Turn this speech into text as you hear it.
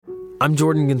I'm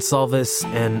Jordan Gonsalves,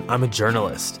 and I'm a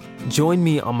journalist. Join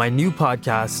me on my new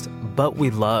podcast, But We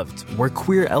Loved, where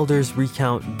queer elders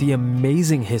recount the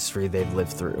amazing history they've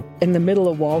lived through. In the middle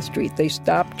of Wall Street, they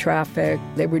stopped traffic.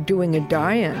 They were doing a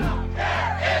die-in.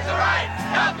 Healthcare is a right!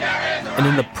 Healthcare is a right! And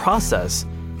in the process,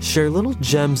 share little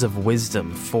gems of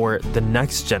wisdom for the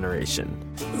next generation.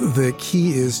 The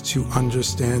key is to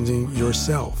understanding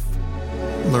yourself,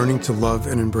 learning to love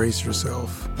and embrace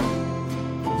yourself.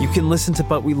 You can listen to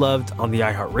But We Loved on the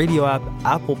iHeartRadio app,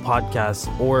 Apple Podcasts,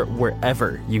 or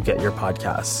wherever you get your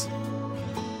podcasts.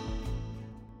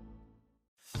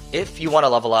 If you want to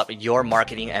level up your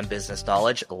marketing and business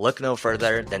knowledge, look no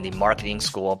further than the Marketing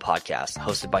School podcast,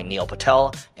 hosted by Neil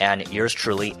Patel and yours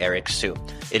truly, Eric Su.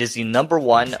 It is the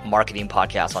 #1 marketing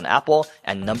podcast on Apple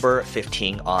and number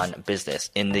 15 on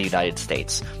business in the United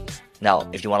States. Now,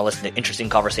 if you want to listen to interesting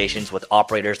conversations with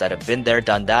operators that have been there,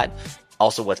 done that,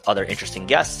 also with other interesting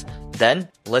guests, then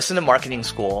listen to Marketing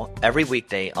School every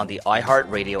weekday on the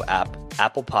iHeartRadio app,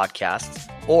 Apple Podcasts,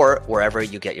 or wherever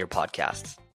you get your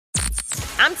podcasts.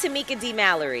 I'm Tamika D.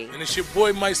 Mallory. And it's your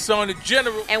boy, my son, the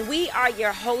General. And we are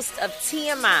your hosts of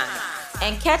TMI.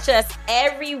 And catch us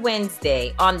every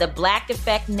Wednesday on the Black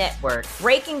Effect Network,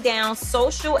 breaking down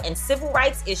social and civil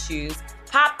rights issues,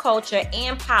 pop culture,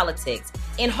 and politics,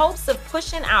 in hopes of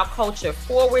pushing our culture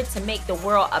forward to make the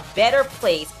world a better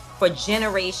place for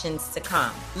generations to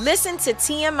come. Listen to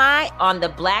TMI on the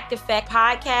Black Effect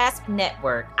Podcast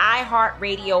Network,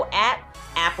 iHeartRadio app,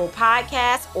 Apple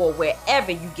Podcasts, or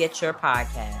wherever you get your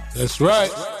podcasts. That's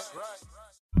right.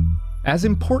 As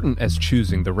important as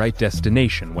choosing the right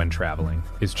destination when traveling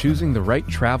is choosing the right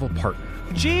travel partner.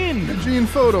 Gene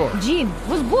Fodor. Gene,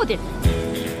 was good.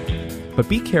 But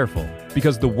be careful,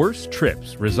 because the worst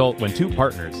trips result when two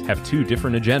partners have two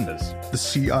different agendas. The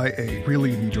CIA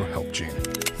really need your help, Gene.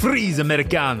 Freeze,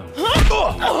 Americano.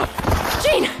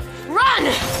 Gene, run!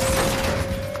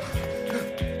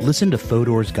 Listen to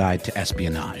Fodor's Guide to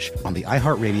Espionage on the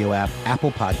iHeartRadio app,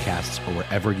 Apple Podcasts, or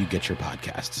wherever you get your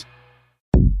podcasts.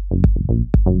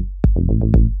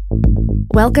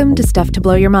 Welcome to Stuff to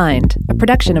Blow Your Mind, a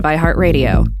production of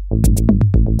iHeartRadio.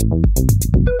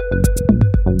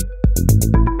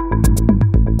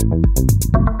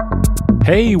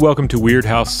 Hey, welcome to Weird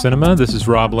House Cinema. This is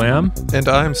Rob Lamb. And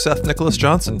I'm Seth Nicholas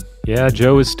Johnson. Yeah,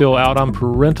 Joe is still out on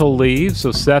parental leave,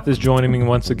 so Seth is joining me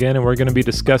once again, and we're going to be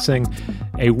discussing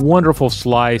a wonderful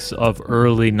slice of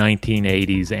early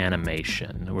 1980s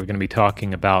animation. We're going to be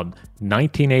talking about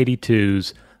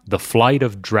 1982's The Flight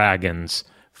of Dragons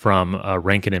from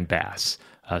Rankin and Bass.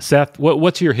 Seth,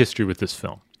 what's your history with this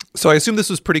film? So I assume this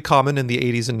was pretty common in the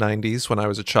 80s and 90s when I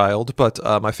was a child, but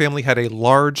my family had a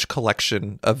large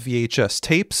collection of VHS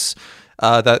tapes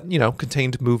that,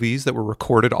 contained movies that were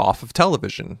recorded off of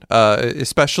television.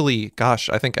 Especially, I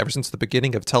think ever since the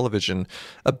beginning of television,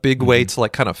 a big way to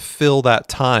kind of fill that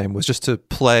time was just to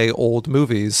play old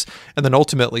movies. And then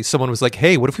ultimately someone was like,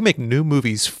 hey, what if we make new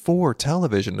movies for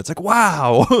television? It's like,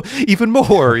 wow, even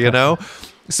more,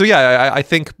 So yeah, I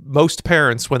think most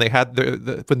parents, when they had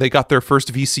when they got their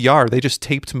first VCR, they just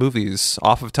taped movies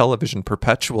off of television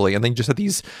perpetually, and then you just had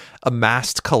these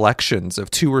amassed collections of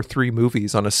 2 or 3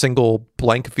 movies on a single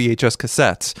blank VHS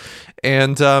cassette.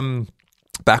 And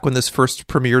back when this first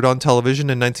premiered on television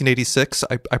in 1986,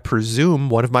 I presume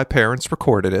one of my parents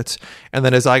recorded it, and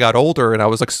then as I got older and I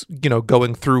was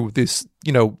going through this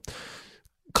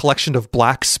collection of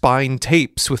black spine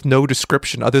tapes with no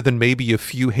description other than maybe a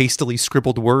few hastily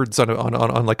scribbled words on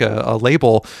a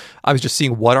label, I was just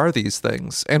seeing, what are these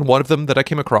things? And one of them that I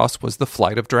came across was The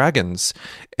Flight of Dragons,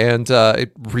 and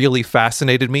it really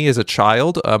fascinated me as a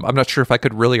child. I'm not sure if I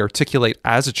could really articulate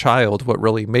as a child what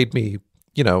really made me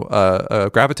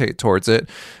gravitate towards it.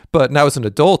 But now as an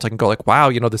adult, I can go like, wow,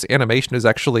 this animation is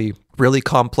actually really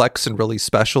complex and really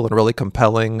special and really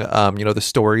compelling. The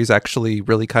story is actually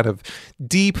really kind of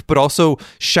deep, but also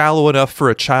shallow enough for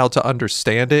a child to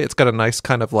understand it. It's got a nice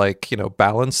kind of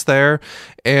balance there.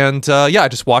 And I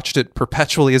just watched it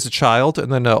perpetually as a child.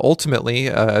 And then ultimately,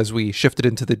 as we shifted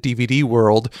into the DVD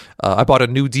world, I bought a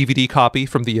new DVD copy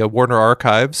from the Warner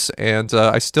Archives, and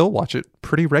I still watch it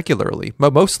pretty regularly.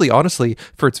 Mostly, honestly,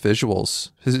 for its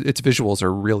visuals. Its visuals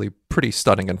are really pretty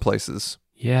stunning in places.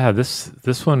 Yeah, this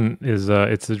one is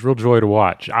it's a real joy to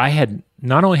watch.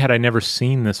 Not only had I never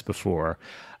seen this before,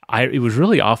 it was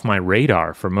really off my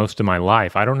radar for most of my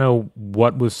life. I don't know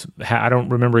I don't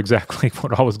remember exactly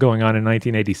what all was going on in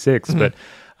 1986, but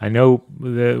I know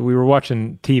that we were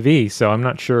watching TV, so I'm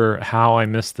not sure how I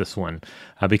missed this one,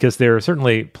 because there are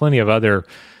certainly plenty of other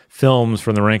films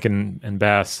from the Rankin and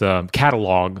Bass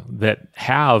catalog that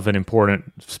have an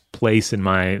important place in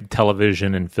my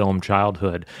television and film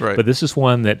childhood. Right. But this is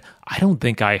one that I don't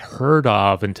think I heard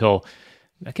of until,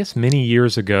 I guess, many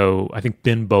years ago. I think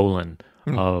Ben Bolin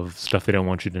of Stuff They Don't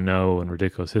Want You to Know and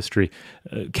Ridiculous History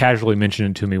casually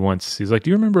mentioned it to me once. He's like, do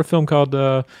you remember a film called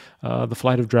The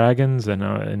Flight of Dragons?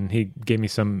 And he gave me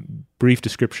some brief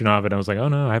description of it. I was like, oh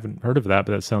no, I haven't heard of that,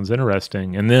 but that sounds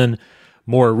interesting. And then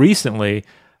more recently,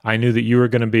 I knew that you were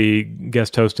going to be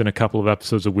guest host in a couple of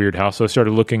episodes of Weird House, so I started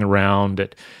looking around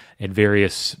at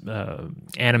various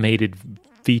animated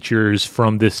features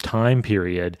from this time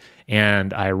period,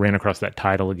 and I ran across that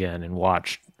title again and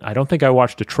watched. I don't think I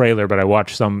watched a trailer, but I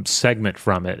watched some segment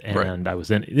from it, and I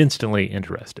was instantly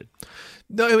interested.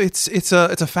 No, it's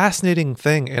a fascinating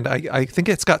thing, and I think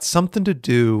it's got something to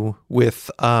do with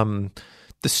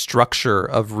the structure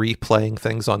of replaying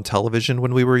things on television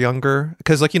when we were younger.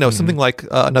 Because, like, something like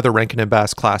another Rankin and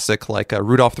Bass classic, like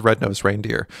Rudolph the Red-Nosed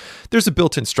Reindeer, there's a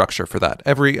built-in structure for that.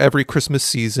 Every Christmas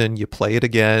season, you play it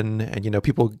again, and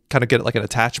people kind of get like an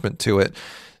attachment to it.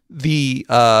 The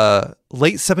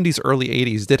late 70s, early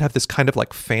 80s did have this kind of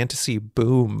like fantasy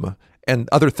boom, and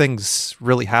other things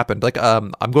really happened. Like,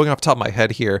 I'm going off the top of my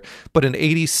head here, but in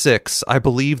 86, I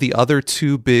believe the other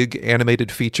two big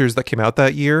animated features that came out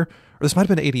that year, or this might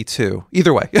have been 82.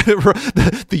 Either way,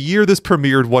 the year this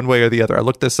premiered, one way or the other, I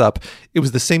looked this up. It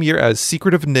was the same year as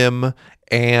Secret of NIMH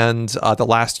and The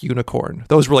Last Unicorn.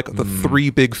 Those were like the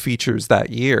three big features that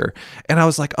year. And I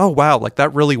was like, oh, wow, like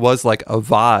that really was like a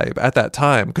vibe at that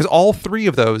time. Because all three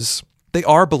of those, they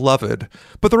are beloved,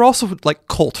 but they're also like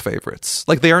cult favorites.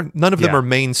 Like none of them are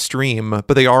mainstream,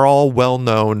 but they are all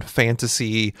well-known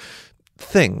fantasy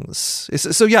things.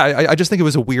 So yeah, I just think it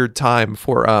was a weird time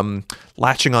for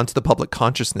latching onto the public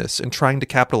consciousness and trying to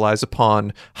capitalize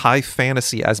upon high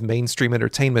fantasy as mainstream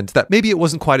entertainment that maybe it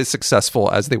wasn't quite as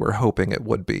successful as they were hoping it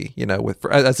would be,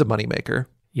 as a moneymaker.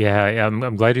 Yeah,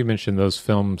 I'm glad you mentioned those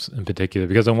films in particular,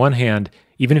 because on one hand,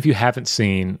 even if you haven't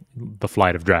seen The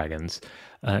Flight of Dragons,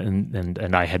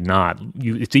 and I had not,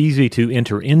 it's easy to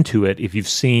enter into it if you've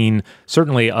seen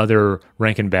certainly other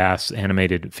Rankin Bass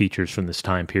animated features from this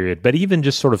time period, but even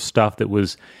just sort of stuff that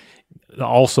was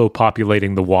also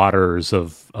populating the waters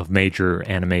of major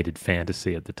animated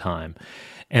fantasy at the time.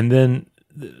 And then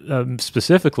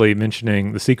specifically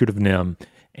mentioning The Secret of NIMH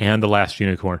and The Last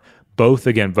Unicorn, both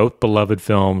beloved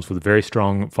films with a very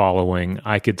strong following.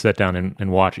 I could sit down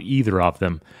and watch either of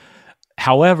them.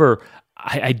 However,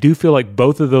 I do feel like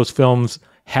both of those films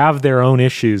have their own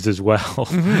issues as well,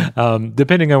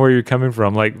 depending on where you're coming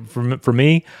from. Like for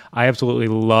me, I absolutely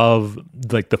love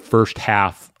like the first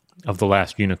half of The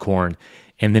Last Unicorn,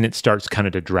 and then it starts kind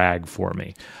of to drag for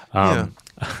me.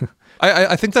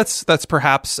 I think that's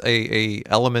perhaps a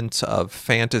element of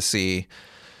fantasy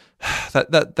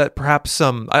that perhaps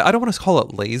I don't want to call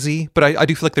it lazy, but I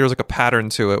do feel like there's like a pattern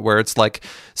to it where it's like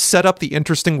set up the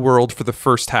interesting world for the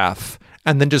first half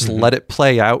and then just let it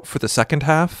play out for the second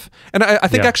half. And I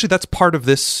think actually that's part of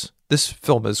this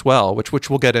film as well, which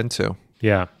we'll get into.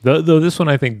 Yeah, though this one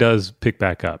I think does pick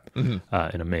back up in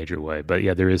a major way. But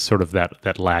yeah, there is sort of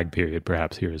that lag period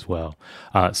perhaps here as well.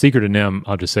 Secret of NIMH,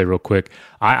 I'll just say real quick,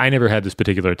 I never had this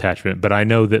particular attachment, but I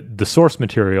know that the source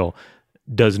material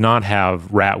does not have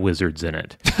rat wizards in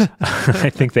it. I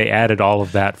think they added all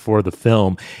of that for the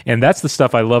film, and that's the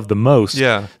stuff I love the most.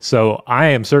 Yeah. So I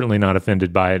am certainly not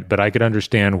offended by it, but I could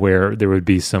understand where there would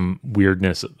be some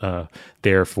weirdness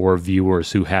there for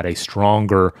viewers who had a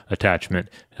stronger attachment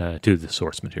to the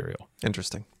source material.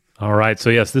 Interesting. All right.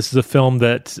 So yes, this is a film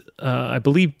that I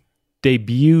believe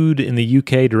debuted in the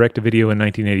UK direct-to-video in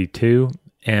 1982,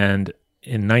 and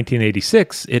in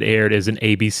 1986, it aired as an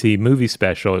ABC movie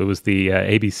special. It was the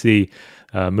ABC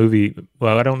movie.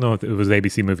 Well, I don't know if it was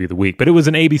ABC Movie of the Week, but it was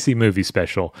an ABC movie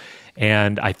special.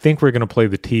 And I think we're going to play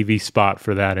the TV spot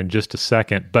for that in just a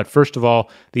second. But first of all,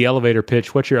 the elevator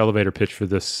pitch. What's your elevator pitch for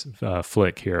this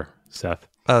flick here, Seth?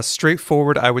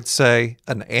 Straightforward, I would say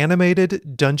an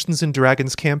animated Dungeons and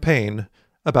Dragons campaign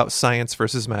about science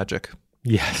versus magic.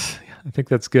 Yes, I think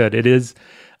that's good. It is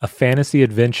a fantasy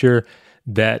adventure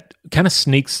that kind of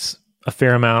sneaks a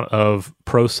fair amount of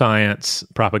pro-science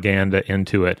propaganda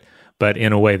into it, but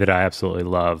in a way that I absolutely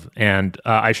love. And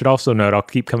I should also note, I'll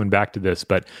keep coming back to this,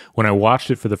 but when I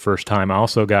watched it for the first time, I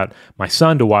also got my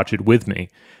son to watch it with me.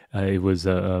 It was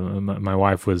my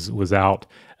wife was out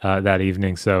that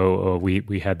evening, so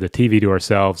we had the TV to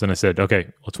ourselves, and I said,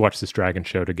 okay, let's watch this dragon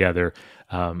show together.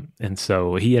 And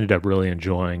so he ended up really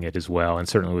enjoying it as well, and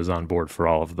certainly was on board for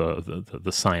all of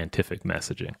the scientific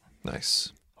messaging.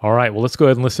 Nice. All right, well, let's go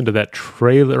ahead and listen to that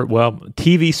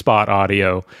TV spot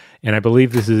audio, And I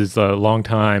believe this is a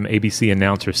longtime ABC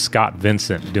announcer Scott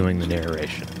Vincent doing the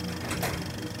narration.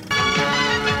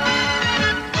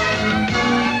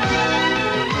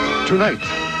 Tonight,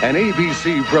 an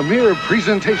ABC premiere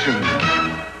presentation.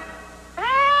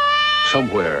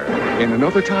 Somewhere, in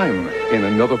another time, in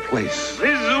another place,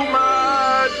 lives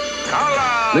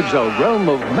a realm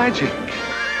of magic.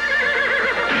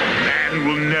 Man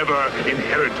will never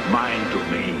inherit my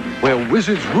domain. Where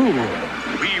wizards rule.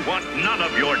 We want none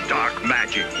of your dark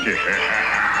magic.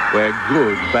 Where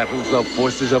good battles the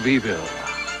forces of evil.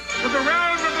 To the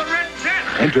realm of the Red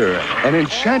Death. Enter an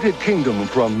enchanted kingdom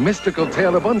for a mystical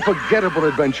tale of unforgettable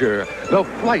adventure. The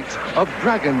Flight of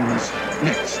Dragons.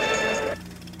 Next.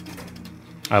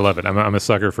 I love it. I'm a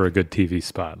sucker for a good TV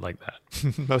spot like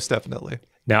that. Most definitely.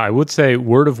 Now, I would say,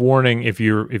 word of warning, if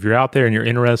you're out there and you're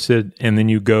interested, and then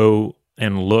you go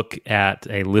and look at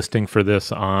a listing for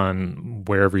this on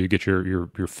wherever you get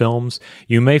your films,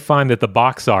 you may find that the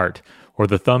box art or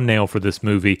the thumbnail for this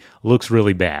movie looks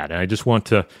really bad. And I just want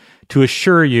to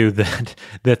assure you that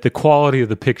the quality of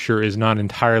the picture is not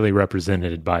entirely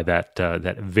represented by that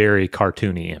very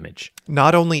cartoony image.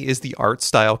 Not only is the art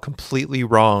style completely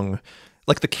wrong,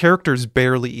 like the characters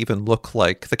barely even look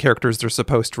like the characters they're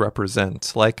supposed to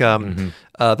represent. Like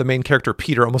the main character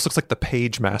Peter almost looks like the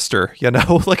page master, you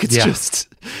know? Like it's just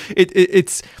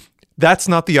it's that's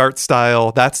not the art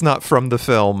style. That's not from the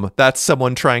film. That's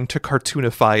someone trying to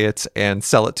cartoonify it and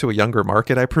sell it to a younger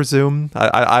market, I presume.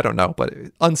 I don't know, but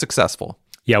unsuccessful.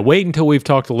 Yeah, wait until we've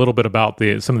talked a little bit about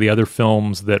some of the other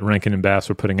films that Rankin and Bass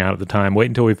were putting out at the time. Wait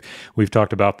until we've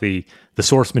talked about the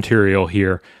source material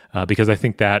here, because I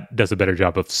think that does a better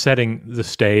job of setting the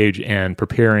stage and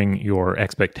preparing your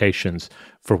expectations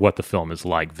for what the film is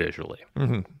like visually.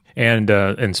 Mm-hmm.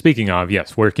 And speaking of,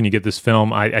 yes, where can you get this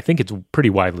film? I think it's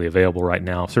pretty widely available right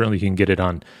now. Certainly you can get it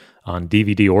on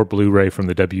DVD or Blu-ray from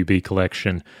the WB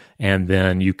collection, and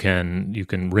then you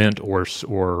can rent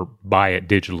or buy it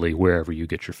digitally wherever you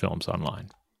get your films online.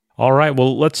 All right,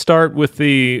 well, let's start with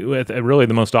really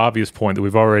the most obvious point that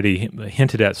we've already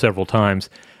hinted at several times.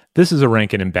 This is a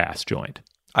Rankin and Bass joint.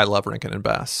 I love Rankin and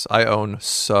Bass. I own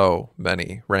so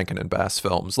many Rankin and Bass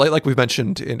films. Like we've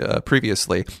mentioned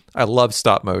previously, I love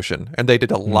stop motion, and they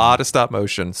did a lot of stop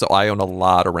motion, so I own a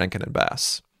lot of Rankin and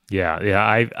Bass.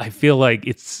 Yeah. I feel like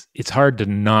it's hard to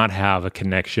not have a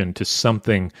connection to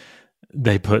something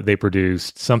they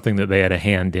produced, something that they had a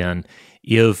hand in,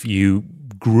 if you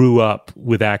grew up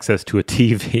with access to a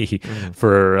TV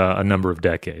for a number of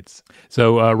decades.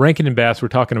 So Rankin and Bass, we're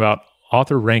talking about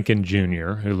Arthur Rankin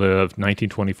Jr., who lived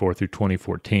 1924 through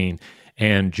 2014,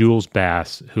 and Jules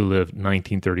Bass, who lived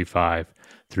 1935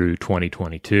 through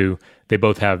 2022. They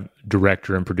both have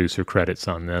director and producer credits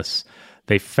on this.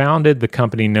 They founded the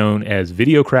company known as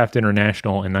Videocraft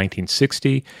International in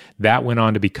 1960. That went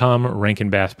on to become Rankin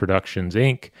Bass Productions,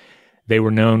 Inc. They were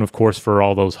known, of course, for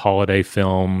all those holiday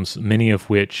films, many of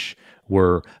which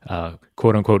were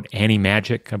quote-unquote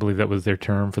Animagic. I believe that was their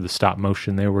term for the stop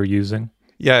motion they were using.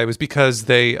 Yeah, it was because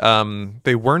they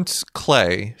weren't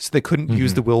clay, so they couldn't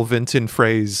use the Will Vinton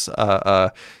phrase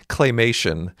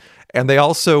claymation. And they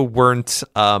also weren't...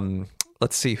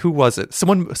 let's see, who was it?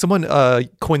 Someone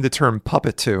coined the term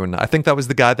Puppetoon. I think that was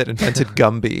the guy that invented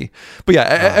Gumby. But yeah,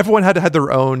 everyone had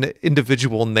their own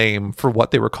individual name for what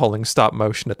they were calling stop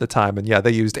motion at the time. And yeah,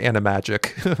 they used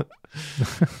Animagic.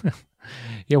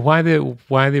 Yeah, why the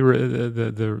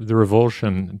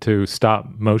revulsion to stop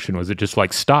motion? Was it just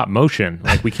like stop motion?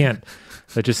 Like we can't.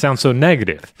 That just sounds so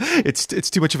negative. It's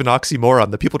too much of an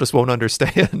oxymoron that people just won't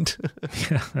understand.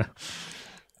 Yeah.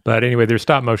 But anyway, their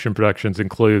stop motion productions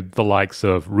include the likes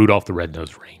of Rudolph the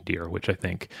Red-Nosed Reindeer, which I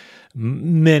think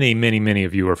many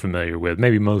of you are familiar with.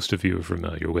 Maybe most of you are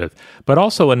familiar with. But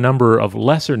also a number of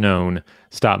lesser-known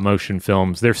stop motion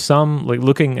films. There's some, like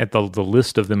looking at the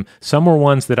list of them, some were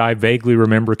ones that I vaguely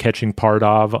remember catching part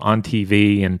of on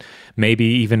TV, and maybe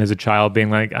even as a child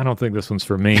being like, I don't think this one's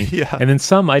for me. Yeah. And then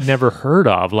some I'd never heard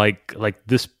of, like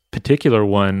this particular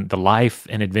one, The Life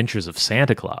and Adventures of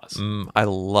Santa Claus. I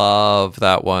love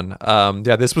that one.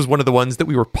 Yeah, this was one of the ones that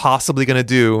we were possibly going to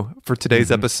do for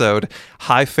today's episode.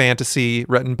 High fantasy,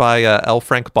 written by L.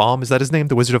 Frank Baum. Is that his name?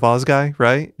 The Wizard of Oz guy,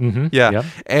 right? Mm-hmm. Yeah. Yep.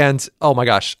 And oh my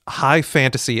gosh, high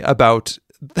fantasy about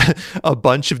a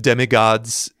bunch of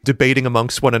demigods debating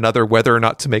amongst one another whether or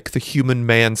not to make the human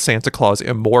man Santa Claus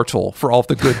immortal for all of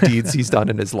the good deeds he's done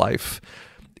in his life.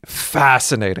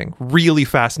 Fascinating,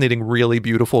 really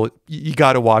beautiful. You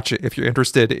got to watch it if you're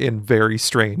interested in very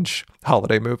strange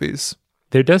holiday movies.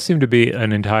 There does seem to be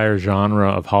an entire genre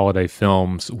of holiday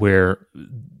films where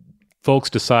folks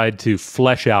decide to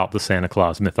flesh out the Santa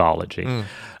Claus mythology.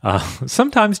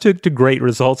 Sometimes to great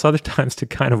results, other times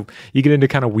you get into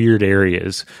kind of weird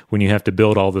areas when you have to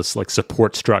build all this like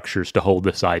support structures to hold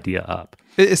this idea up.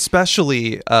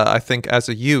 Especially, I think, as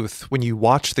a youth, when you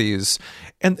watch these,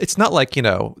 and it's not like,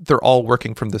 they're all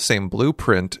working from the same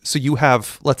blueprint. So you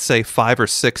have, let's say, 5 or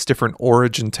 6 different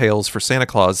origin tales for Santa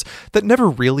Claus that never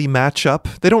really match up.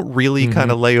 They don't really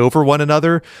kind of lay over one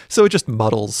another. So it just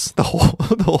muddles the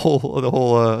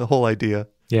whole idea.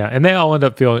 Yeah, and they all end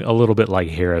up feeling a little bit like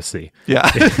heresy. Yeah.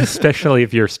 Especially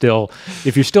if you're still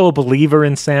a believer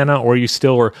in Santa, or you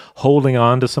still are holding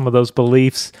on to some of those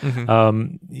beliefs.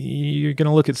 You're going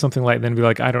to look at something like that and be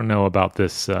like, I don't know about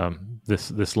this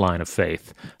this line of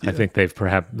faith. Yeah. I think they've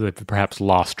perhaps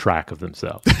lost track of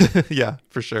themselves. Yeah,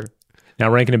 for sure. Now,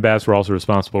 Rankin and Bass were also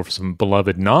responsible for some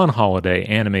beloved non-holiday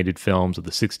animated films of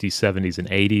the 60s, 70s, and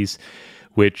 80s,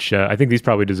 which I think these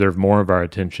probably deserve more of our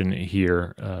attention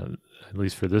here, at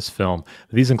least for this film.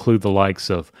 These include the likes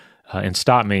of, and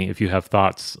stop me if you have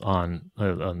thoughts on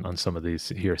some of these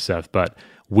here, Seth, but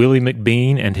Willie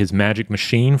McBean and His Magic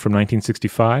Machine from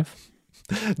 1965.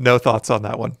 No thoughts on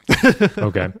that one.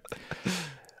 Okay.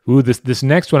 Ooh, this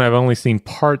next one I've only seen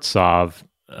parts of,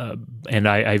 and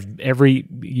I've every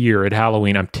year at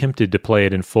Halloween I'm tempted to play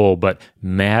it in full. But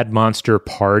Mad Monster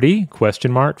Party ?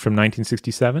 From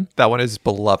 1967. That one is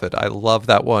beloved. I love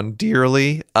that one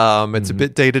dearly. It's a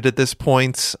bit dated at this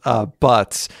point,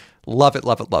 but love it,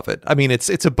 love it, love it. I mean,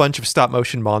 it's a bunch of stop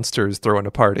motion monsters throwing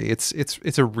a party.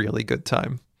 It's a really good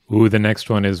time. Ooh, the next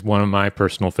one is one of my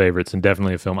personal favorites and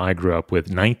definitely a film I grew up with,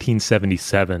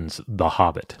 1977's The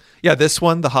Hobbit. Yeah, this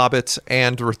one, The Hobbit,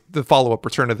 and the follow-up,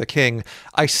 Return of the King,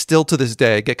 I still to this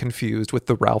day get confused with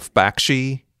the Ralph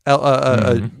Bakshi,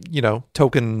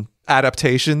 token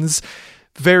adaptations.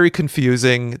 Very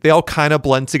confusing. They all kind of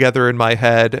blend together in my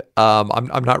head.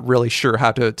 I'm not really sure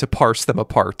how to parse them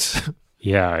apart.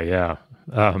 Yeah.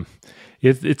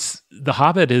 It's The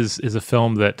Hobbit is a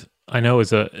film that I know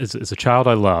as a child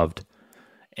I loved,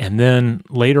 and then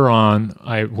later on,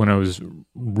 when I was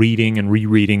reading and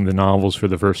rereading the novels for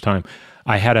the first time,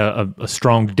 I had a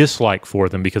strong dislike for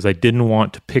them because I didn't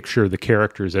want to picture the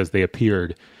characters as they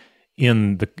appeared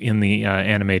in the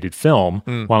animated film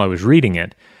while I was reading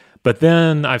it. But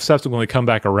then I've subsequently come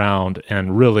back around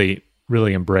and really,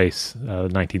 really embrace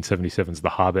 1977's The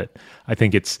Hobbit. I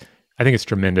think it's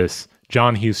tremendous.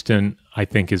 John Huston, I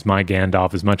think, is my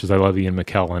Gandalf. As much as I love Ian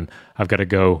McKellen, I've got to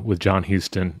go with John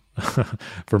Huston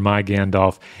for my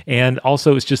Gandalf. And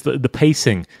also, it's just the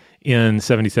pacing in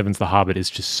 77's The Hobbit is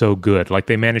just so good. Like,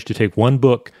 they managed to take one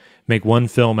book, make one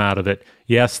film out of it.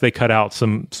 Yes, they cut out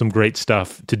some great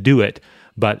stuff to do it,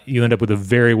 but you end up with a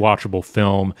very watchable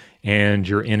film, and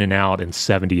you're in and out in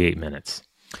 78 minutes.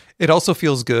 It also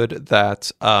feels good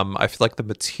that I feel like the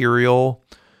material,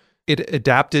 it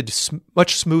adapted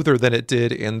much smoother than it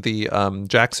did in the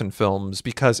Jackson films,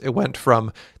 because it went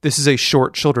from this is a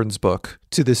short children's book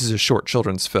to this is a short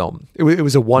children's film. It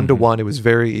was a one-to-one. It was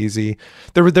very easy.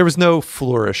 There was no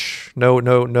flourish,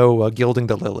 no gilding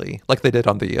the lily like they did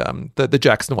on the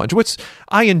Jackson ones, which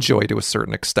I enjoy to a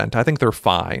certain extent. I think they're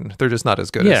fine. They're just not as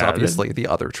good as obviously the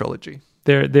other trilogy.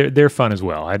 They're fun as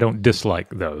well. I don't dislike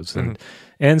those.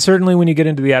 And certainly when you get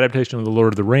into the adaptation of The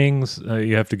Lord of the Rings,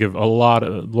 you have to give a lot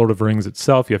of Lord of the Rings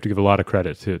itself. You have to give a lot of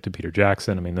credit to Peter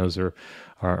Jackson. I mean, those are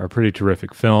pretty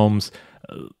terrific films.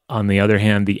 On the other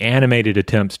hand, the animated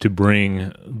attempts to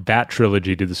bring that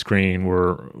trilogy to the screen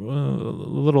were a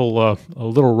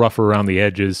little rougher around the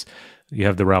edges. You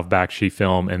have the Ralph Bakshi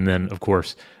film, and then, of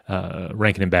course,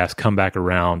 Rankin and Bass come back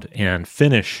around and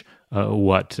finish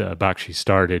what Bakshi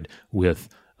started with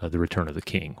The Return of the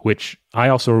King, which I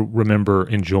also remember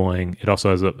enjoying. It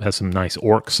also has some nice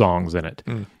orc songs in it.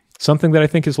 Something that I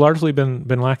think has largely been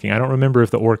lacking. I don't remember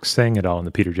if the orcs sang at all in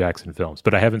the Peter Jackson films,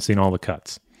 but I haven't seen all the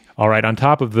cuts. All right, on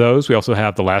top of those, we also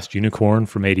have The Last Unicorn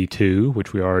from 1982,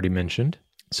 which we already mentioned.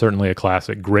 Certainly a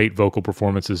classic. Great vocal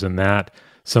performances in that.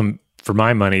 Some, for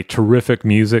my money, terrific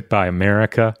music by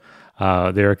America.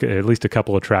 There are at least a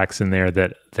couple of tracks in there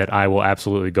that I will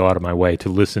absolutely go out of my way to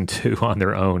listen to on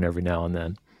their own every now and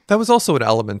then. That was also an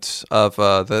element of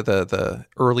the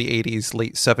early 80s,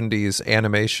 late 70s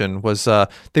animation was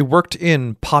they worked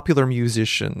in popular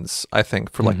musicians, I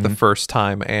think, for like the first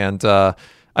time. And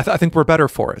I think we're better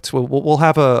for it. We'll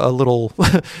have a little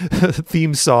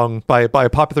theme song by a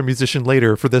popular musician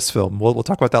later for this film. We'll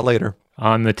talk about that later.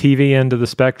 On the TV end of the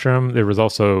spectrum, there was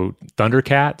also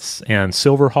Thundercats and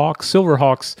Silverhawks.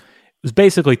 Silverhawks was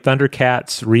basically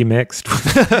Thundercats remixed,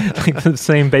 like the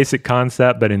same basic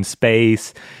concept, but in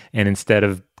space. And instead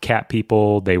of cat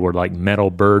people. They were like metal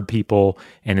bird people.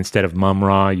 And instead of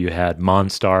Mum-Ra, you had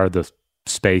Monstar, the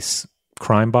space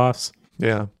crime boss.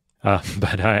 Yeah.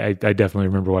 But I definitely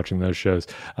remember watching those shows.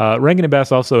 Rankin and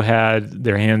Bass also had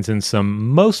their hands in some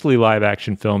mostly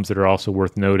live-action films that are also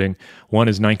worth noting. One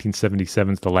is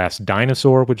 1977's The Last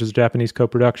Dinosaur, which is a Japanese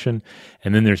co-production.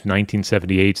 And then there's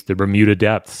 1978's The Bermuda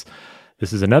Depths.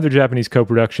 This is another Japanese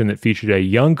co-production that featured a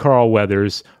young Carl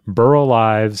Weathers, Burl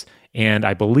Ives, and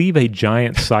I believe a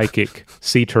giant psychic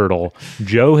sea turtle.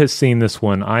 Joe has seen this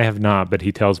one. I have not, but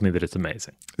he tells me that it's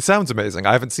amazing. It sounds amazing.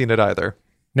 I haven't seen it either.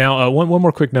 Now, one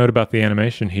more quick note about the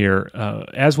animation here.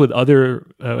 As with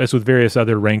various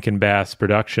other Rankin Bass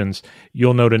productions,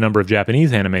 you'll note a number of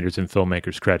Japanese animators and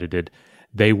filmmakers credited.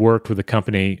 They worked with a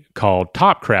company called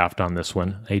Topcraft on this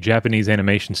one, a Japanese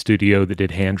animation studio that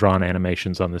did hand-drawn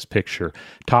animations on this picture.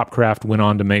 Topcraft went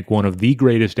on to make one of the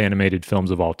greatest animated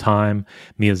films of all time,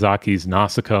 Miyazaki's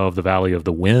Nausicaa of the Valley of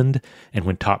the Wind, and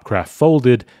when Topcraft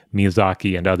folded,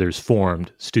 Miyazaki and others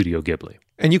formed Studio Ghibli.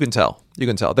 And you can tell.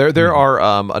 There are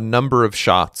a number of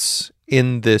shots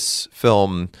in this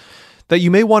film that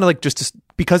you may want to just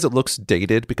because it looks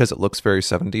dated, because it looks very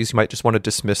 70s, you might just want to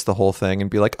dismiss the whole thing and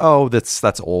be like, oh,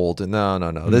 that's old. And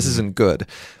no, this isn't good.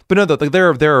 But no,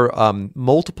 there are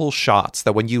multiple shots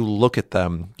that when you look at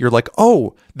them, you're like,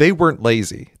 oh, they weren't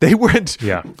lazy. They went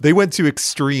to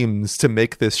extremes to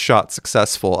make this shot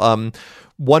successful.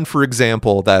 One, for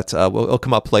example, that will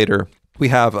come up later. We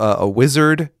have a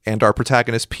wizard and our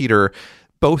protagonist, Peter,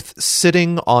 both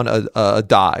sitting on a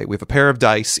die. We have a pair of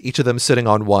dice, each of them sitting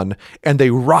on one, and they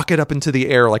rocket up into the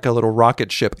air like a little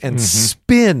rocket ship and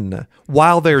spin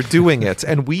while they're doing it.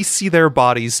 And we see their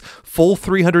bodies full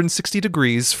 360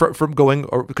 degrees from going,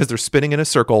 or because they're spinning in a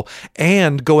circle,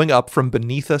 and going up from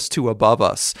beneath us to above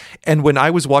us. And when I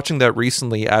was watching that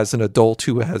recently as an adult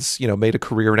who has, made a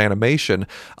career in animation,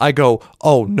 I go,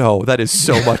 oh no, that is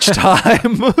so much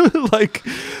time. Like,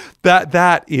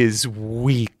 that is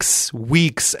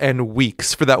weeks and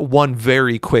weeks for that one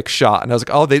very quick shot. And I was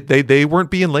like, oh, they weren't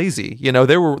being lazy.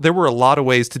 There were a lot of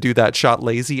ways to do that shot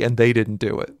lazy, and they didn't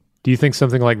do it. Do you think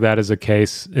something like that is a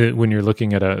case when you're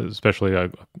looking at especially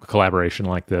a collaboration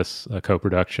like this, a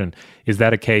co-production? Is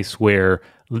that a case where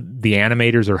the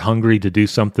animators are hungry to do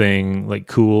something like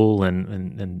cool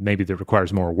and maybe that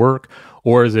requires more work?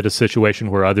 Or is it a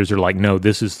situation where others are like, no,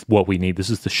 this is what we need.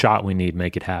 This is the shot we need.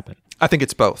 Make it happen. I think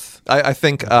it's both. I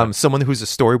think someone who's a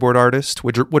storyboard artist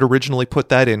would originally put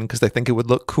that in because they think it would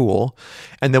look cool.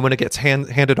 And then when it gets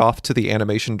handed off to the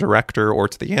animation director or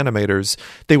to the animators,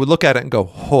 they would look at it and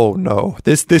go, oh no,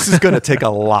 this is going to take a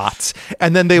lot.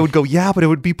 And then they would go, yeah, but it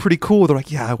would be pretty cool. They're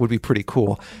like, yeah, it would be pretty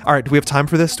cool. All right, do we have time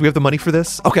for this? Do we have the money for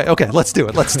this? Okay, let's do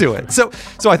it. So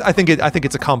I think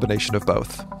it's a combination of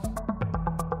both.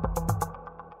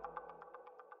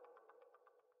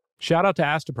 Shout out to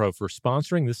Astepro for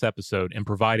sponsoring this episode and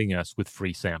providing us with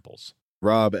free samples.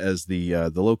 Rob, as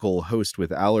the local host with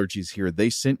allergies here,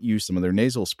 they sent you some of their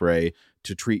nasal spray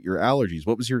to treat your allergies.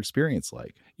 What was your experience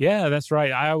like? Yeah, that's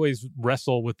right. I always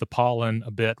wrestle with the pollen a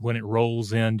bit when it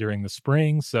rolls in during the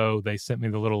spring, so they sent me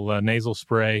the little nasal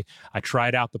spray. I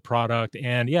tried out the product,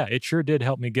 and yeah, it sure did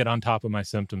help me get on top of my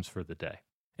symptoms for the day.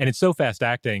 And it's so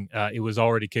fast-acting, it was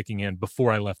already kicking in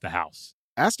before I left the house.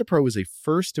 Astepro is a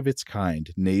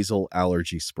first-of-its-kind nasal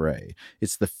allergy spray.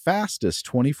 It's the fastest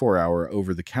 24-hour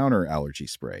over-the-counter allergy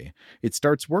spray. It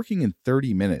starts working in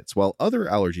 30 minutes, while other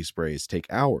allergy sprays take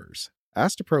hours.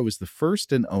 Astepro is the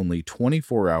first and only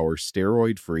 24-hour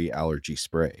steroid-free allergy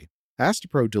spray.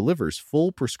 Astepro delivers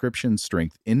full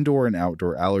prescription-strength indoor and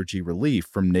outdoor allergy relief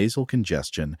from nasal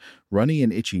congestion, runny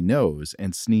and itchy nose,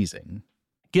 and sneezing.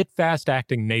 Get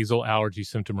fast-acting nasal allergy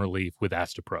symptom relief with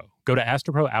Astepro. Go to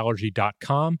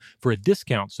asteproallergy.com for a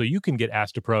discount so you can get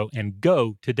Astepro and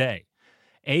go today.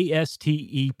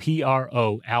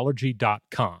 ASTEPRO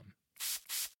allergy.com.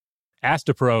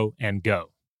 Astepro and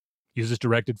go. Use as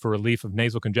directed for relief of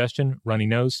nasal congestion, runny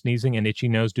nose, sneezing, and itchy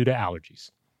nose due to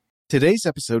allergies. Today's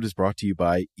episode is brought to you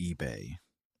by eBay.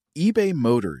 eBay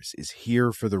Motors is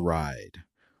here for the ride.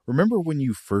 Remember when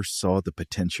you first saw the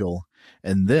potential?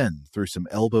 And then, through some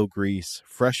elbow grease,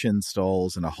 fresh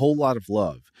installs, and a whole lot of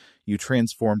love, you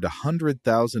transformed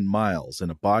 100,000 miles and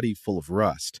a body full of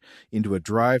rust into a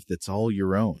drive that's all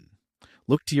your own.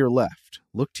 Look to your left.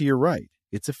 Look to your right.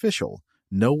 It's official.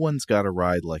 No one's got a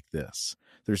ride like this.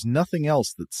 There's nothing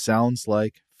else that sounds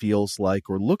like, feels like,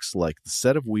 or looks like the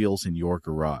set of wheels in your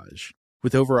garage.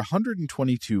 With over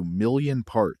 122 million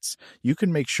parts, you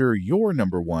can make sure your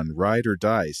number one ride or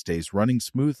die stays running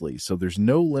smoothly so there's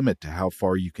no limit to how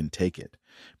far you can take it.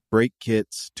 Brake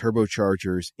kits,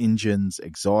 turbochargers, engines,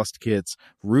 exhaust kits,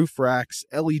 roof racks,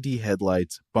 LED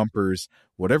headlights, bumpers,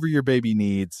 whatever your baby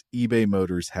needs, eBay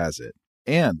Motors has it.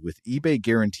 And with eBay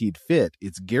Guaranteed Fit,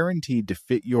 it's guaranteed to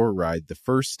fit your ride the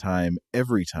first time,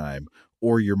 every time,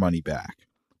 or your money back.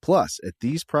 Plus, at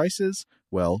these prices,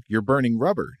 well, you're burning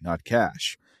rubber, not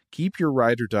cash. Keep your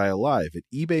ride or die alive at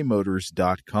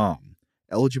ebaymotors.com.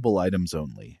 Eligible items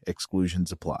only.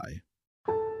 Exclusions apply.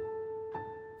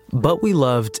 But We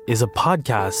Loved is a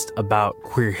podcast about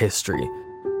queer history.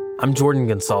 I'm Jordan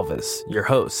Gonsalves, your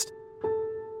host.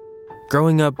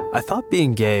 Growing up, I thought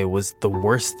being gay was the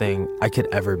worst thing I could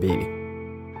ever be.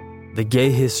 The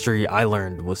gay history I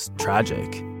learned was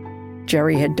tragic.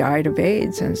 Jerry had died of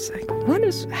AIDS, and it's like, what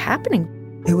is happening?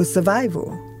 It was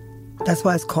survival. That's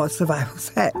why it's called survival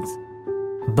sex.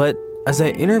 But as I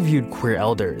interviewed queer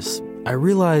elders, I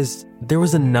realized there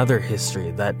was another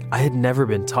history that I had never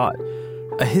been taught,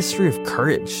 a history of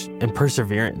courage and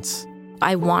perseverance.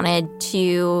 I wanted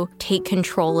to take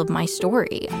control of my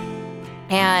story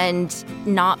and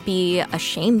not be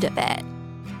ashamed of it.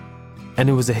 And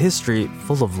it was a history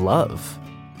full of love.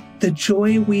 The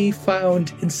joy we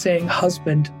found in saying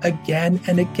husband again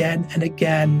and again and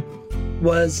again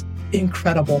was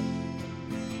incredible.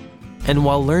 And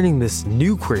while learning this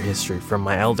new queer history from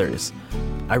my elders,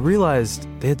 I realized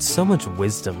they had so much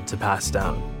wisdom to pass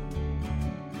down.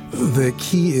 The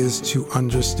key is to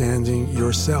understanding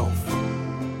yourself,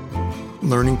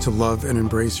 learning to love and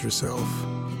embrace yourself.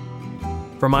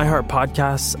 From iHeart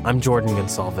Podcasts, I'm Jordan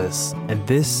Gonsalves, and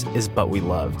this is But We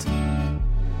Loved.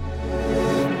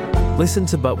 Listen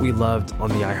to But We Loved on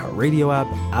the iHeartRadio app,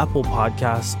 Apple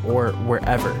Podcasts, or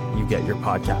wherever you get your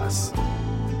podcasts.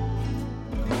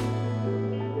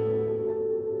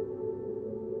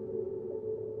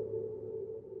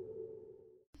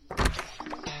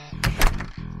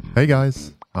 Hey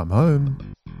guys, I'm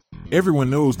home. Everyone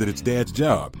knows that it's Dad's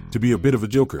job to be a bit of a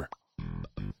joker.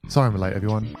 Sorry I'm late,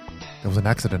 everyone. There was an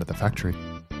accident at the factory.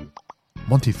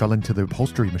 Monty fell into the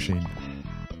upholstery machine.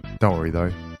 Don't worry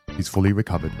though, he's fully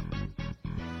recovered.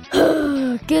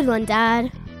 Good one,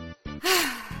 Dad.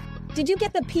 Did you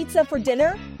get the pizza for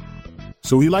dinner?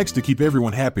 So he likes to keep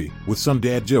everyone happy with some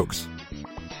dad jokes.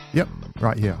 Yep,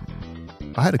 right here.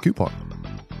 I had a coupon,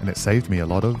 and it saved me a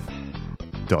lot of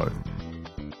dough.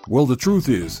 Well, the truth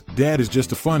is, Dad is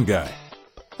just a fun guy.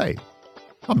 Hey,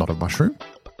 I'm not a mushroom.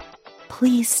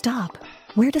 Please stop.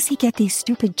 Where does he get these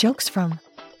stupid jokes from?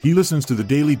 He listens to the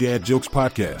Daily Dad Jokes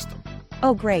podcast.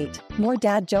 Oh, great. More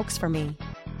dad jokes for me.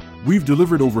 We've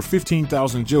delivered over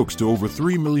 15,000 jokes to over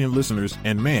 3 million listeners,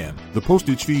 and man, the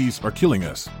postage fees are killing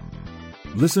us.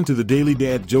 Listen to the Daily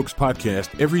Dad Jokes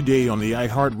podcast every day on the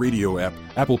iHeartRadio app,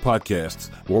 Apple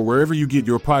Podcasts, or wherever you get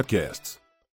your podcasts.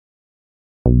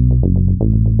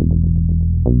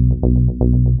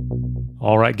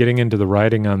 All right, getting into the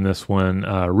writing on this one,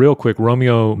 real quick,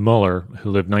 Romeo Muller, who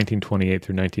lived 1928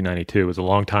 through 1992, was a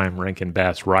longtime Rankin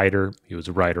Bass writer. He was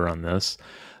a writer on this.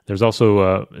 There's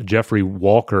also Jeffrey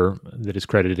Walker that is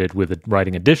credited with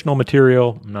writing additional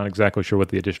material. I'm not exactly sure what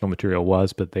the additional material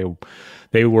was, but they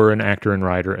were an actor and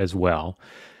writer as well.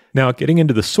 Now, getting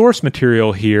into the source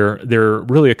material here, there are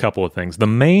really a couple of things. The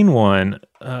main one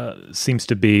seems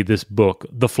to be this book,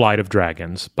 The Flight of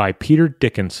Dragons, by Peter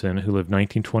Dickinson, who lived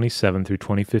 1927 through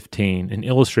 2015, and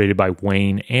illustrated by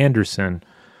Wayne Anderson,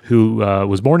 who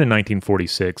was born in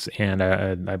 1946, and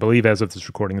I believe as of this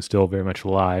recording is still very much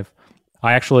alive.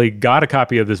 I actually got a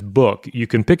copy of this book. You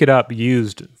can pick it up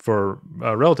used for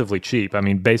relatively cheap. I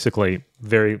mean, basically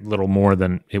very little more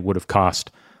than it would have cost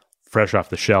fresh off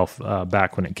the shelf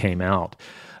back when it came out.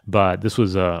 But this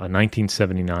was a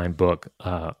 1979 book.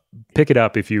 Pick it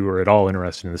up if you were at all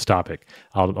interested in this topic.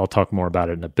 I'll talk more about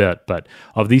it in a bit. But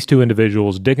of these two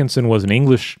individuals, Dickinson was an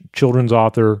English children's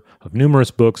author of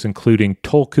numerous books, including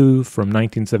Tulku from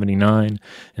 1979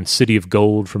 and City of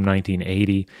Gold from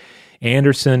 1980.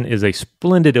 Anderson is a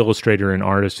splendid illustrator and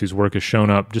artist whose work has shown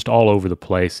up just all over the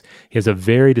place. He has a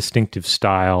very distinctive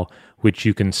style, which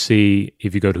you can see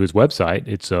if you go to his website.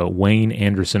 It's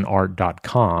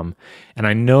WayneAndersonArt.com. And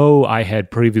I know I had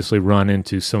previously run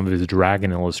into some of his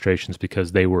dragon illustrations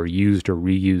because they were used or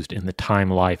reused in the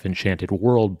Time Life Enchanted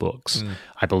World books,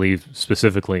 I believe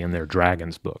specifically in their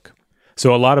Dragons book.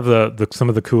 So a lot of some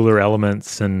of the cooler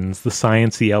elements and the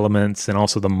sciencey elements and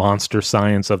also the monster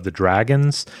science of the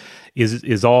dragons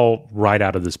is all right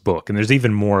out of this book. And there's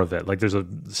even more of it. Like there's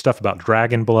stuff about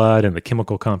dragon blood and the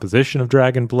chemical composition of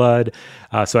dragon blood.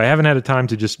 So I haven't had a time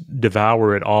to just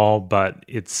devour it all, but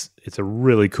it's a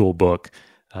really cool book.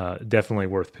 Definitely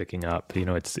worth picking up. You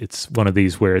know, it's one of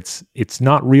these where it's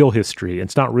not real history,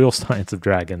 it's not real science of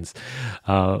dragons,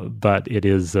 but it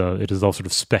is all sort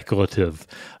of speculative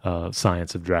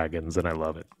science of dragons, and I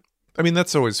love it. I mean,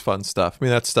 that's always fun stuff. I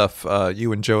mean, that's stuff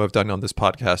you and Joe have done on this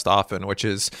podcast often, which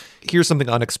is, here's something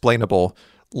unexplainable.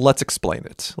 Let's explain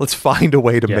it. Let's find a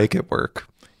way to make it work.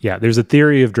 Yeah, there's a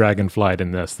theory of dragonflight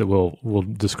in this that we'll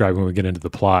describe when we get into the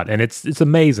plot. And it's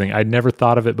amazing. I'd never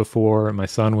thought of it before. My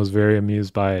son was very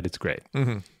amused by it. It's great.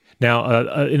 Mm-hmm.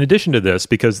 Now, in addition to this,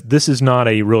 because this is not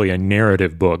really a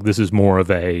narrative book, this is more of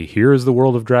a here's the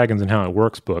world of dragons and how it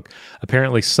works book.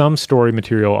 Apparently, some story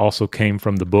material also came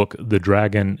from the book The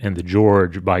Dragon and the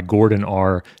George by Gordon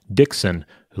R. Dickson,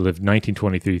 who lived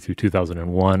 1923 through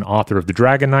 2001, author of the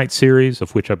Dragon Knight series,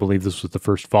 of which I believe this was the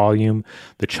first volume,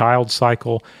 The Child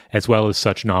Cycle, as well as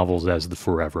such novels as The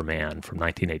Forever Man from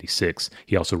 1986.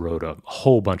 He also wrote a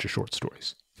whole bunch of short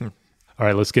stories. All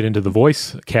right, let's get into the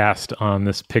voice cast on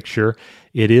this picture.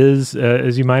 It is,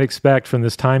 as you might expect from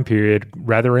this time period,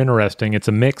 rather interesting. It's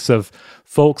a mix of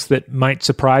folks that might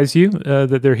surprise you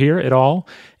that they're here at all,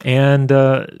 and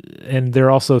there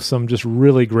are also some just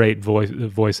really great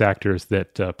voice actors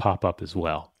that pop up as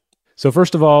well. So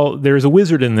first of all, there's a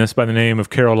wizard in this by the name of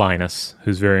Carolinus,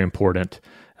 who's very important.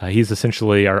 He's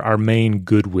essentially our main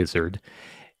good wizard.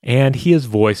 And he is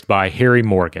voiced by Harry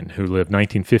Morgan, who lived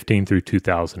 1915 through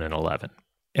 2011.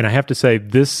 And I have to say,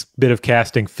 this bit of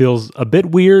casting feels a bit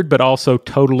weird, but also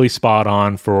totally spot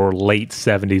on for late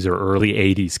 70s or early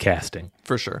 80s casting.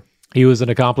 For sure. He was an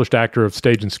accomplished actor of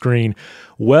stage and screen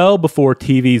well before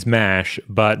TV's MASH,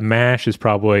 but MASH is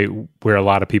probably where a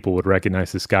lot of people would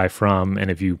recognize this guy from. And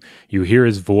if you hear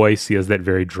his voice, he has that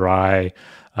very dry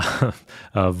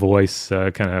voice,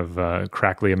 kind of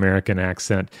crackly American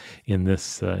accent in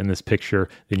this picture,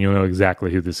 then you'll know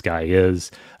exactly who this guy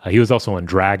is. He was also on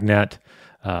Dragnet,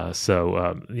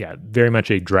 very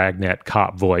much a Dragnet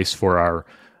cop voice for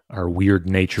our weird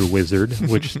nature wizard,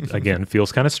 which again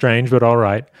feels kind of strange, but all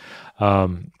right.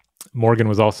 Morgan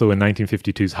was also in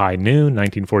 1952's High Noon,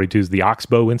 1942's The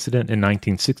Oxbow Incident, and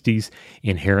 1960's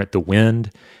Inherit the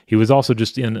Wind. He was also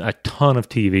just in a ton of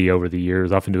TV over the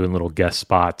years, often doing little guest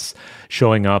spots,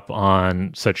 showing up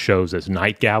on such shows as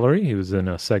Night Gallery. He was in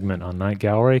a segment on Night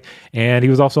Gallery, and he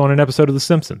was also on an episode of The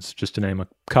Simpsons, just to name a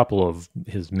couple of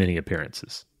his many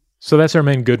appearances. So that's our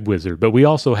main good wizard, but we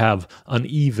also have an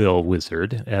evil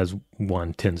wizard, as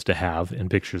one tends to have in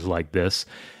pictures like this.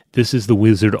 This is the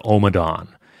wizard Omadon.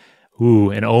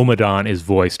 And Omadon is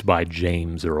voiced by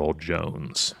James Earl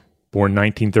Jones. Born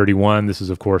 1931, this is,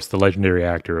 of course, the legendary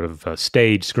actor of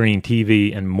stage, screen,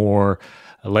 TV, and more.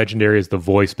 Legendary is the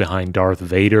voice behind Darth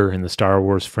Vader in the Star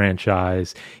Wars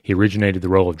franchise. He originated the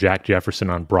role of Jack Jefferson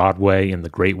on Broadway in The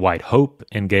Great White Hope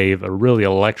and gave a really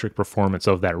electric performance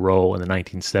of that role in the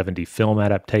 1970 film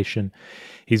adaptation.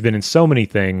 He's been in so many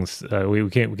things, we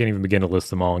can't even begin to list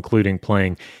them all, including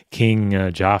playing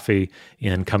King Jaffe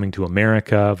in Coming to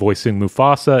America, voicing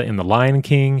Mufasa in The Lion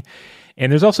King. And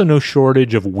there's also no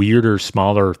shortage of weirder,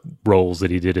 smaller roles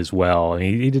that he did as well. I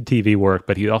mean, he did TV work,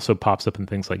 but he also pops up in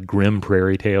things like Grim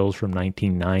Prairie Tales from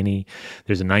 1990.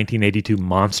 There's a 1982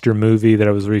 monster movie that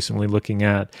I was recently looking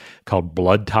at called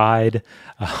Blood Tide,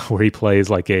 where he plays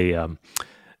like a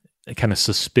kind of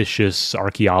suspicious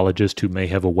archaeologist who may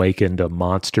have awakened a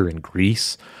monster in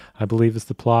Greece, I believe is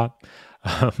the plot.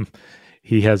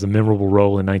 He has a memorable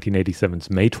role in 1987's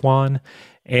Matewan.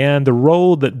 And the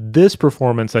role that this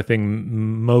performance, I think,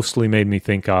 mostly made me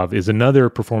think of is another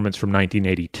performance from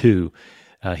 1982.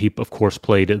 He, of course,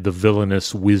 played the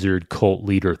villainous wizard cult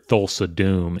leader Thulsa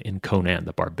Doom in Conan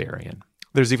the Barbarian.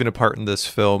 There's even a part in this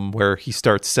film where he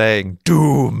starts saying,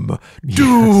 Doom,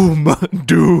 Doom, yes.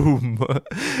 Doom.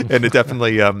 And it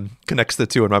definitely connects the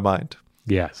two in my mind.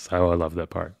 Yes, I love that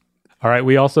part. All right,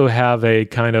 we also have a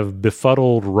kind of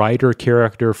befuddled writer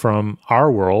character from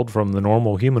our world, from the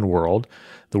normal human world,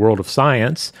 the world of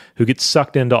science, who gets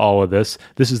sucked into all of this.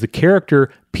 This is the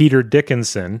character Peter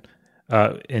Dickinson,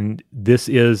 and this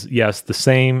is, yes, the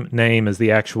same name as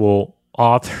the actual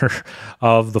author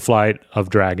of the Flight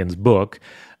of Dragons book,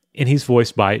 and he's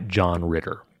voiced by John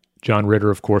Ritter. John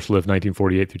Ritter, of course, lived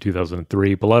 1948 through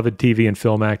 2003. Beloved TV and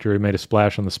film actor. He made a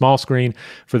splash on the small screen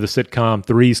for the sitcom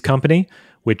Three's Company,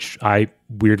 which I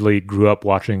weirdly grew up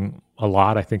watching a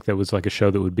lot. I think that was like a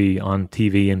show that would be on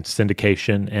TV and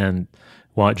syndication, and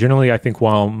Well, generally, I think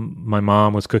while my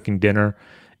mom was cooking dinner,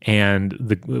 and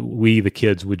the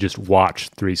kids would just watch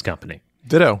Three's Company.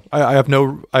 Ditto. I have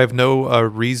no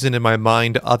reason in my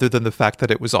mind other than the fact that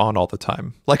it was on all the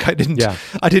time. Like I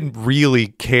didn't really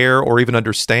care or even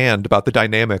understand about the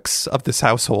dynamics of this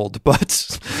household,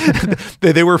 but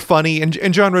they were funny.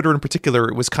 And John Ritter in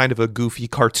particular was kind of a goofy,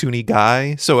 cartoony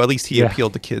guy, so at least he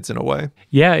appealed to kids in a way.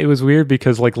 Yeah, it was weird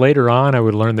because like later on, I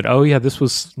would learn that this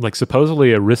was like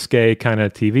supposedly a risque kind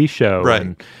of TV show, right?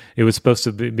 And it was supposed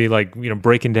to be like,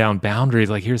 breaking down boundaries.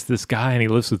 Like, here's this guy and he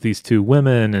lives with these two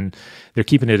women and they're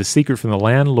keeping it a secret from the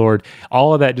landlord.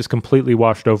 All of that just completely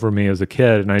washed over me as a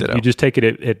kid. And you just take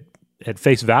it at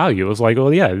face value. It was like, oh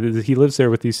yeah, he lives there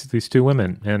with these two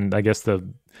women. And I guess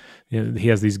he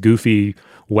has these goofy,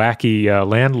 wacky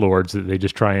landlords that they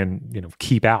just try and,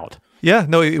 keep out. Yeah,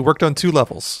 no, it worked on two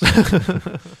levels.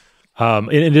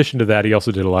 In addition to that, he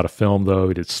also did a lot of film, though.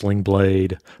 He did Sling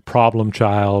Blade, Problem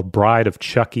Child, Bride of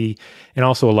Chucky, and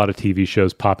also a lot of TV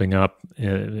shows popping up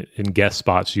in guest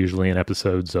spots, usually in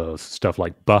episodes of stuff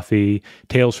like Buffy,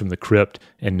 Tales from the Crypt,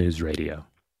 and News Radio.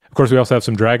 Of course, we also have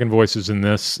some dragon voices in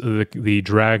this. The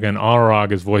dragon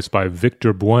Arog is voiced by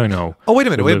Victor Bueno. Oh, wait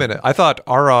a minute. I thought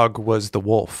Arog was the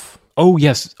wolf. Oh,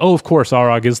 yes. Oh, of course,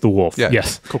 Arog is the wolf. Yeah,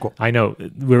 yes. Cool. I know.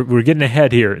 We're getting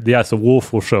ahead here. Yes, a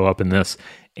wolf will show up in this,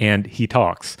 and he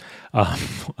talks.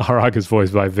 Arog is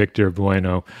voiced by Victor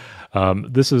Bueno.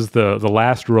 This is the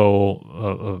last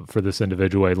role for this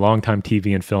individual, a longtime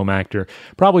TV and film actor,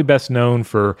 probably best known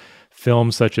for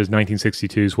films such as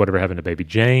 1962's Whatever Happened to Baby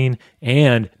Jane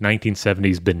and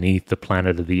 1970's Beneath the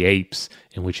Planet of the Apes,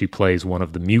 in which he plays one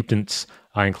of the mutants.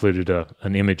 I included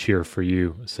an image here for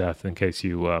you, Seth, in case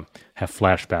you have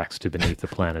flashbacks to Beneath the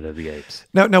Planet of the Apes.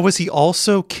 Now, was he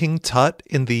also King Tut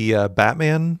in the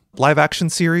Batman live-action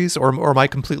series, or am I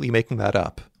completely making that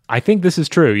up? I think this is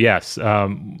true, yes.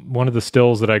 One of the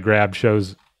stills that I grabbed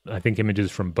shows, I think, images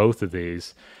from both of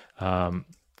these. I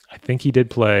think he did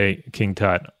play King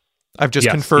Tut. I've just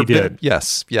confirmed it.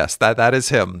 Yes, that is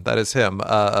him. That is him.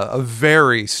 A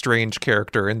very strange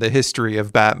character in the history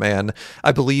of Batman.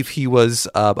 I believe he was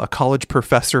a college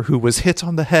professor who was hit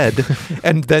on the head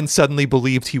and then suddenly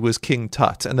believed he was King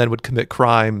Tut and then would commit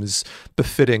crimes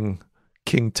befitting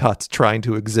King Tut trying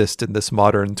to exist in this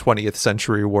modern 20th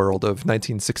century world of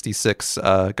 1966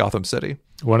 Gotham City.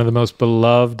 One of the most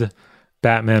beloved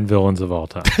Batman villains of all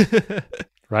time.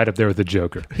 Right up there with the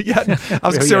Joker. Yeah, I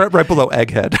was going to say right below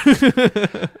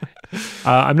Egghead.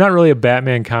 I'm not really a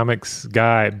Batman comics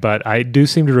guy, but I do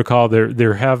seem to recall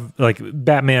there have, like,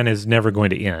 Batman is never going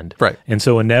to end, right? And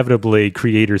so inevitably,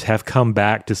 creators have come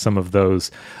back to some of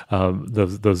those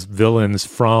villains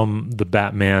from the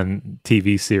Batman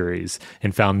TV series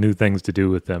and found new things to do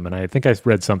with them. And I think I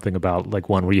read something about like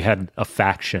one where you had a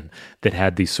faction that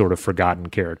had these sort of forgotten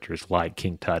characters like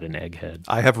King Tut and Egghead.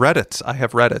 I have read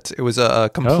it. It was a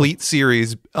complete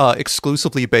series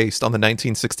exclusively based on the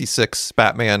 1966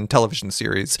 Batman television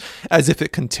series, as if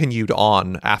it continued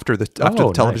on after the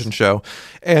television show.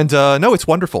 And no, it's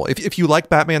wonderful. If you like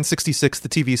Batman 66, the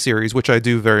TV series, which I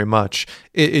do very much,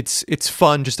 it's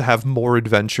fun just to have more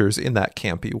adventures in that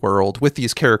campy world with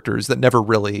these characters that never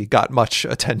really got much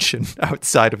attention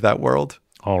outside of that world.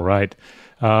 All right.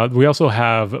 We also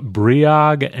have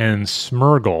Briog and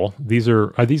Smurgle.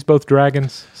 Are these both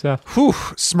dragons, Seth?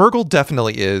 Smurgle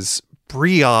definitely is.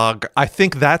 Briog, I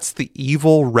think that's the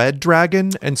evil red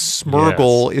dragon, and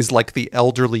Smurgle is like the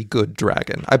elderly good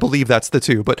dragon. I believe that's the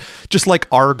two. But just like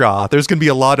Arga, there's going to be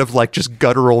a lot of like just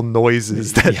guttural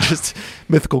noises that just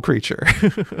mythical creature.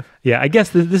 Yeah, I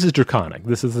guess this is Draconic.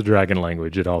 This is the dragon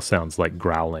language. It all sounds like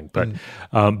growling. But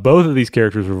both of these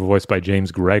characters were voiced by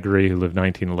James Gregory, who lived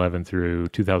 1911 through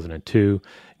 2002.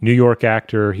 New York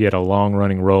actor. He had a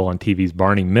long-running role on TV's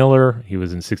Barney Miller. He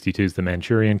was in 62's The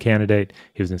Manchurian Candidate.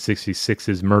 He was in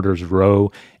 66's Murder's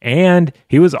Row. And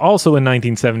he was also in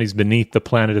 1970's Beneath the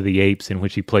Planet of the Apes, in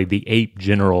which he played the ape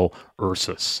general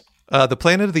Ursus. The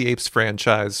Planet of the Apes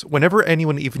franchise, whenever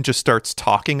anyone even just starts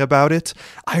talking about it,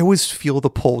 I always feel the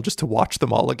pull just to watch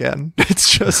them all again. It's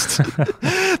just,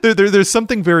 there's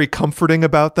something very comforting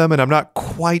about them, and I'm not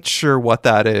quite sure what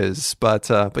that is. But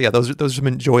yeah, those are some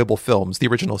enjoyable films. The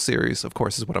original series, of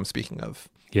course, is what I'm speaking of.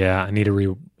 Yeah, I need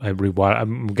to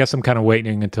rewatch. I guess I'm kind of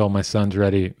waiting until my son's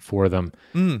ready for them.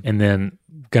 And then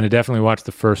going to definitely watch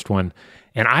the first one.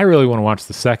 And I really want to watch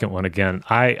the second one again.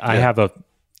 I have a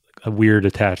weird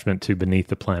attachment to Beneath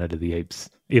the Planet of the Apes.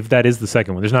 If that is the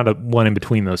second one, there's not a one in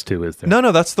between those two, is there?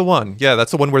 No, that's the one. Yeah, that's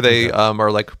the one where they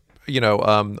are like,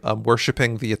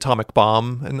 worshiping the atomic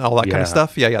bomb and all that kind of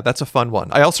stuff. Yeah, that's a fun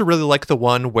one. I also really like the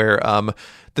one where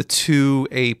the two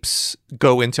apes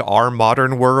go into our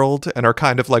modern world and are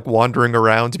kind of like wandering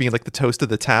around being like the toast of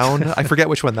the town. I forget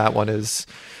which one that one is.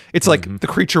 It's like The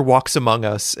Creature Walks Among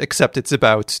Us, except it's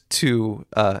about two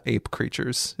ape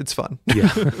creatures. It's fun.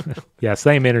 Yeah. Yeah,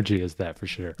 same energy as that for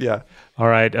sure. Yeah. All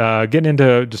right, getting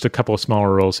into just a couple of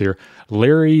smaller roles here.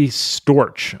 Larry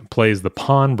Storch plays the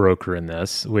pawnbroker in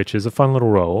this, which is a fun little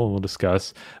role we'll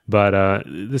discuss. But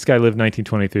this guy lived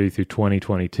 1923 through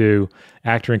 2022,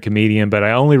 actor and comedian, but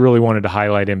I only really wanted to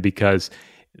highlight him because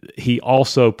he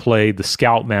also played the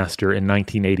Scoutmaster in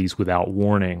 1980's Without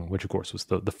Warning, which, of course, was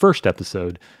the first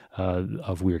episode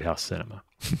of Weird House Cinema.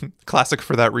 Classic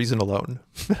for that reason alone.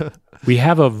 We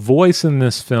have a voice in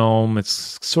this film.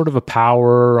 It's sort of a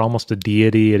power, almost a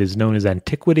deity. It is known as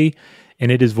Antiquity,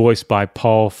 and it is voiced by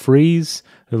Paul Frees,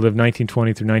 who lived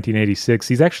 1920 through 1986.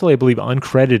 He's actually, I believe,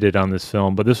 uncredited on this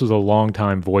film, but this was a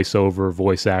long-time voice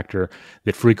actor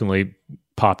that frequently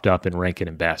popped up in Rankin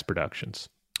and Bass productions.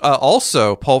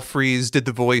 Also, Paul Frees did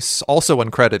the voice, also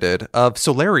uncredited, of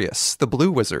Solarius, the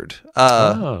Blue Wizard.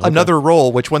 Okay. Another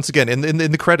role, which once again, in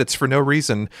the credits, for no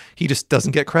reason, he just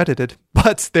doesn't get credited.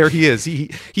 But there he is.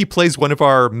 He plays one of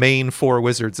our main four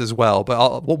wizards as well,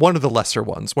 but one of the lesser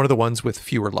ones, one of the ones with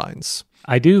fewer lines.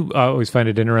 I do always find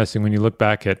it interesting when you look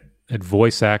back at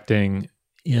voice acting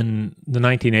in the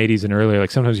 1980s and earlier.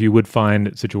 Like sometimes you would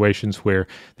find situations where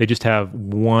they just have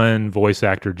one voice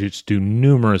actor just do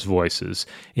numerous voices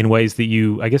in ways that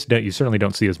you certainly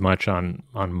don't see as much on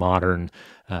modern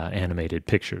animated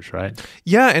pictures, right?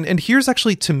 Yeah, and here's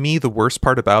actually, to me, the worst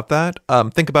part about that.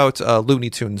 Think about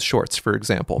Looney Tunes shorts, for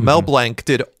example. Mel Blanc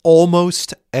did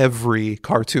almost every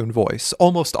cartoon voice,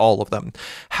 almost all of them.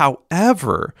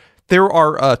 However, there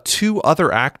are two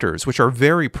other actors which are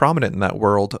very prominent in that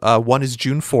world. One is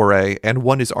June Foray, and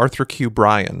one is Arthur Q.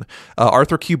 Bryan.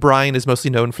 Arthur Q. Bryan is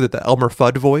mostly known for the Elmer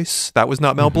Fudd voice. That was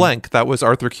not Mel Blanc. That was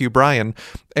Arthur Q. Bryan.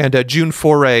 And June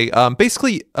Foray,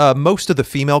 basically most of the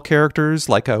female characters,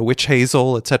 like Witch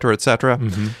Hazel, et cetera,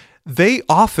 they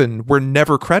often were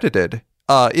never credited.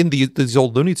 In these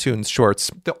old Looney Tunes shorts,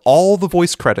 all the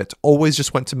voice credit always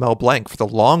just went to Mel Blanc for the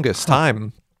longest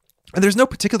time. And there's no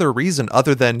particular reason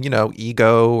other than,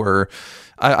 ego or,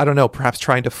 I don't know, perhaps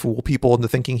trying to fool people into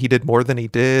thinking he did more than he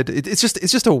did. It's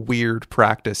just a weird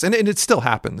practice. And it still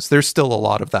happens. There's still a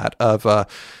lot of that, of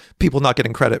people not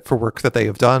getting credit for work that they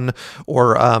have done.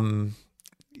 Or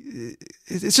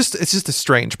it's just a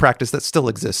strange practice that still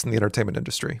exists in the entertainment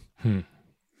industry.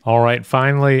 All right.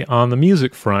 Finally, on the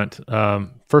music front,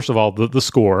 first of all, the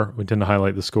score. We tend to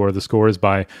highlight the score. The score is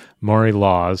by Maury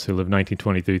Laws, who lived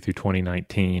 1923 through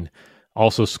 2019.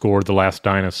 Also scored The Last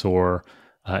Dinosaur,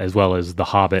 as well as The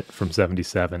Hobbit from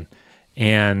 1977,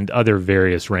 and other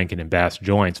various Rankin and Bass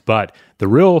joints. But the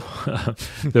real,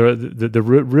 the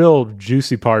real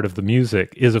juicy part of the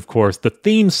music is, of course, the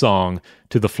theme song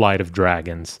to The Flight of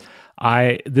Dragons.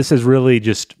 This has really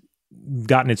just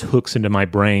gotten its hooks into my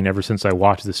brain ever since I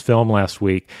watched this film last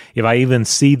week. If I even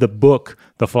see the book,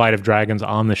 The Flight of Dragons,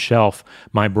 on the shelf,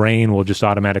 my brain will just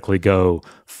automatically go,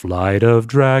 Flight of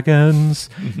Dragons.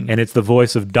 And it's the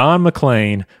voice of Don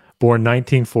McLean, born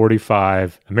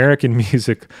 1945, American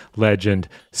music legend,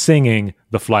 singing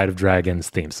the Flight of Dragons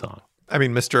theme song. I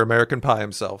mean, Mr. American Pie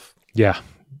himself. Yeah.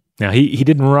 Now, he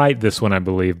didn't write this one, I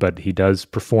believe, but he does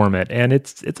perform it. And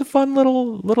it's a fun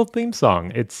little theme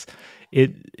song.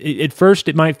 At first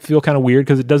it might feel kind of weird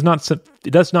because it does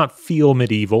not feel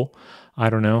medieval. I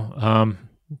don't know.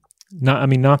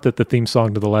 Not that the theme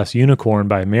song to The Last Unicorn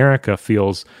by America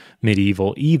feels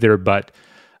medieval either, but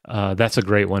that's a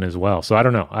great one as well. So I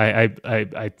don't know.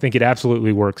 I think it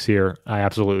absolutely works here. I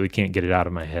absolutely can't get it out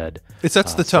of my head. It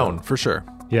sets the tone for sure.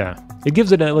 Yeah, it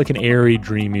gives it like an airy,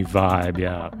 dreamy vibe.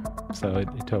 Yeah, so it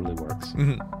totally works.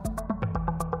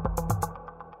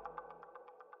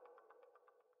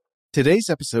 Today's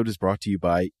episode is brought to you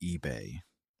by eBay.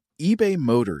 eBay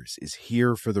Motors is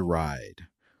here for the ride.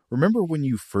 Remember when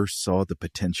you first saw the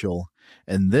potential?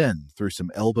 And then, through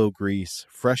some elbow grease,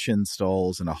 fresh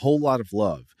installs, and a whole lot of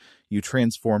love, you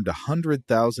transformed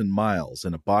 100,000 miles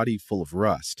and a body full of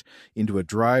rust into a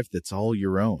drive that's all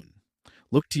your own.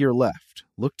 Look to your left.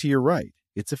 Look to your right.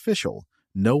 It's official.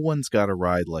 No one's got a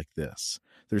ride like this.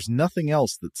 There's nothing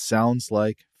else that sounds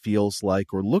like, feels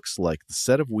like, or looks like the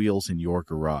set of wheels in your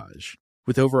garage.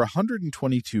 With over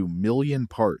 122 million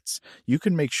parts, you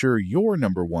can make sure your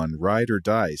number one ride or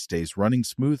die stays running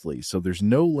smoothly, so there's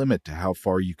no limit to how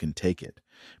far you can take it.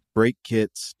 Brake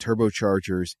kits,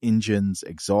 turbochargers, engines,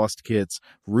 exhaust kits,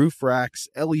 roof racks,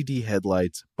 LED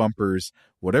headlights, bumpers,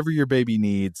 whatever your baby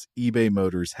needs, eBay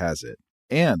Motors has it.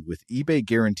 And with eBay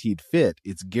Guaranteed Fit,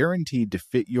 it's guaranteed to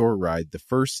fit your ride the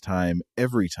first time,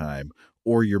 every time,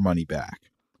 or your money back.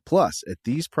 Plus, at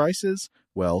these prices,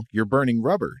 well, you're burning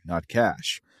rubber, not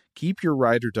cash. Keep your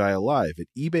ride or die alive at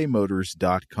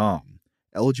ebaymotors.com.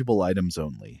 Eligible items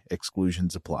only.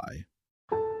 Exclusions apply.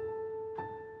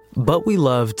 But We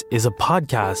Loved is a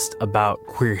podcast about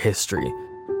queer history.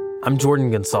 I'm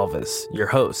Jordan Gonsalves, your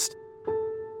host.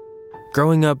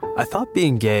 Growing up, I thought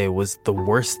being gay was the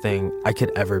worst thing I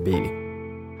could ever be.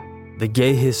 The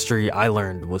gay history I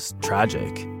learned was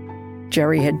tragic.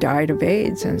 Jerry had died of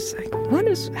AIDS, and it's like, what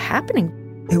is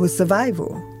happening? It was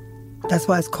survival. That's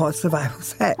why it's called survival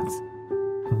sex.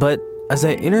 But as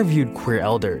I interviewed queer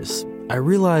elders, I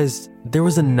realized there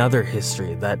was another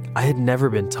history that I had never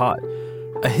been taught,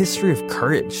 a history of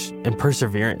courage and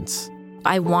perseverance.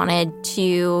 I wanted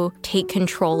to take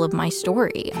control of my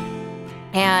story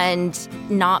and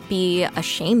not be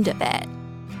ashamed of it.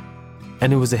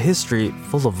 And it was a history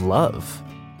full of love.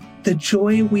 The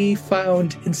joy we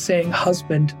found in saying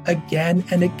husband again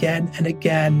and again and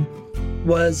again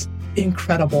was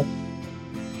incredible.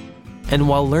 And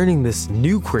while learning this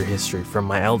new queer history from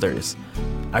my elders,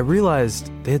 I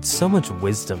realized they had so much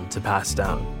wisdom to pass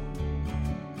down.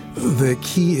 The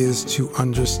key is to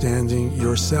understanding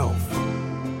yourself,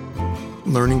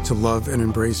 learning to love and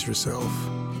embrace yourself.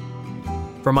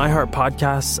 From iHeart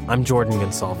Podcasts, I'm Jordan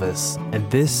Gonsalves, and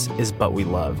this is But We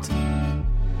Loved.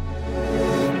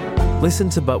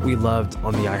 Listen to But We Loved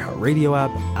on the iHeartRadio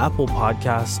app, Apple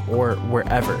Podcasts, or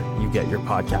wherever you get your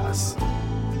podcasts.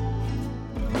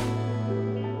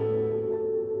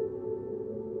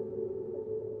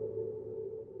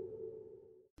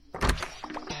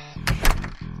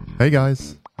 Hey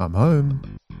guys, I'm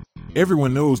home.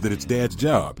 Everyone knows that it's Dad's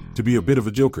job to be a bit of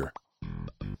a joker.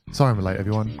 Sorry I'm late,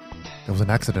 everyone. There was an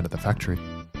accident at the factory.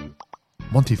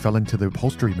 Monty fell into the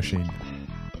upholstery machine.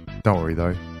 Don't worry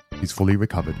though, he's fully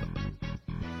recovered.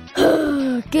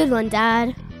 Good one,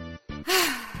 Dad.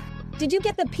 Did you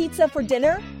get the pizza for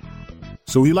dinner?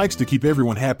 So he likes to keep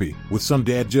everyone happy with some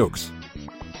dad jokes.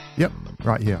 Yep,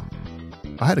 right here.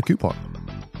 I had a coupon,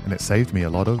 and it saved me a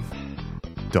lot of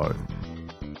dough.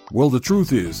 Well, the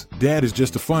truth is, Dad is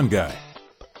just a fun guy.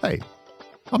 Hey,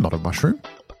 I'm not a mushroom.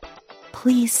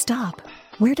 Please stop.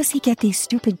 Where does he get these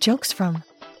stupid jokes from?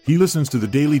 He listens to the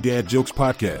Daily Dad Jokes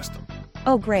podcast.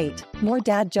 Oh, great. More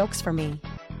dad jokes for me.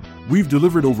 We've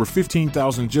delivered over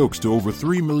 15,000 jokes to over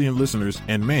 3 million listeners,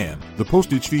 and man, the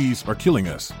postage fees are killing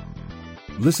us.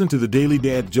 Listen to the Daily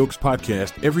Dad Jokes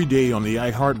podcast every day on the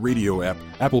iHeartRadio app,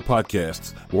 Apple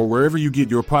Podcasts, or wherever you get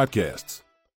your podcasts.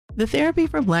 The Therapy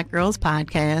for Black Girls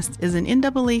podcast is an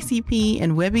NAACP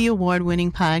and Webby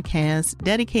Award-winning podcast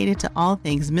dedicated to all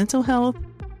things mental health,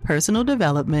 personal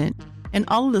development, and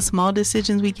all of the small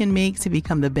decisions we can make to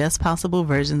become the best possible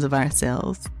versions of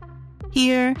ourselves.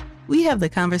 Here, we have the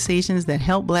conversations that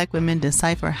help Black women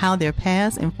decipher how their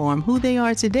past inform who they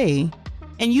are today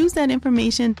and use that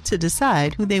information to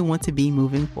decide who they want to be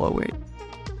moving forward.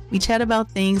 We chat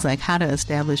about things like how to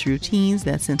establish routines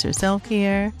that center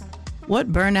self-care,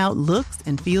 what burnout looks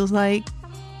and feels like,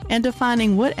 and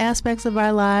defining what aspects of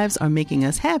our lives are making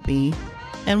us happy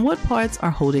and what parts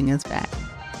are holding us back.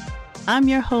 I'm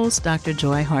your host, Dr.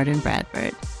 Joy Harden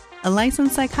Bradford, a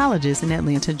licensed psychologist in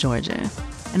Atlanta, Georgia,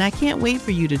 and I can't wait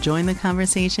for you to join the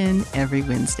conversation every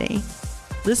Wednesday.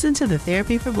 Listen to the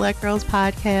Therapy for Black Girls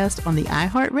podcast on the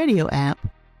iHeartRadio app,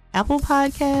 Apple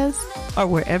Podcasts, or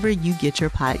wherever you get your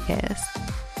podcasts.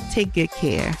 Take good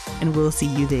care, and we'll see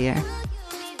you there.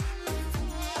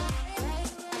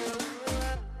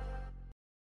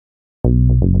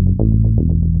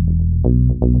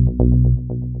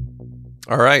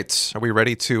 All right. Are we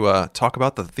ready to talk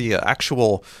about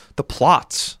the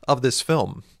plot of this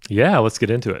film? Yeah, let's get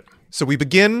into it. So we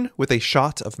begin with a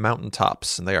shot of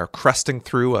mountaintops, and they are cresting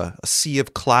through a sea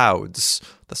of clouds.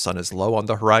 The sun is low on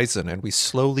the horizon, and we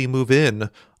slowly move in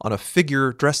on a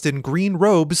figure dressed in green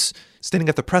robes standing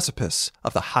at the precipice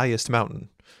of the highest mountain.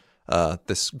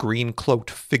 This green-cloaked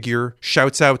figure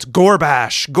shouts out,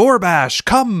 "Gorbash! Gorbash,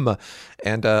 come!"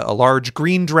 And a large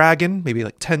green dragon, maybe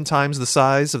like 10 times the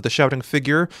size of the shouting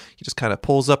figure, he just kind of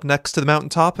pulls up next to the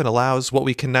mountaintop and allows what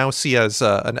we can now see as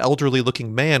an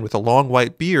elderly-looking man with a long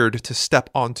white beard to step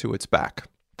onto its back.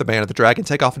 The man and the dragon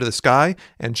take off into the sky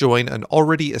and join an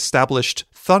already established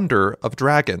thunder of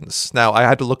dragons. Now, I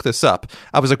had to look this up.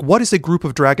 I was like, what is a group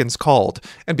of dragons called?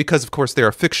 And because, of course, they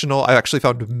are fictional, I actually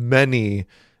found many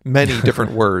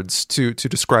different words to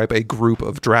describe a group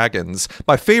of dragons.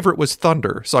 My favorite was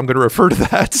thunder, so I'm going to refer to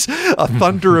that. A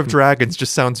thunder of dragons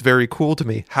just sounds very cool to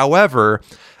me. However,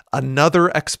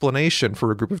 another explanation for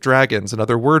a group of dragons,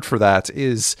 another word for that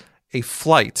is a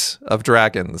flight of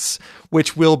dragons,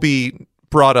 which will be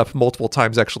brought up multiple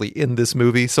times actually in this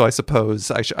movie, so I suppose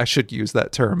I should use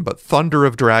that term. But Thunder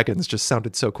of Dragons just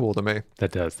sounded so cool to me.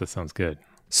 That does. That sounds good.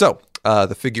 So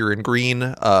the figure in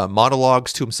green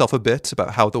monologues to himself a bit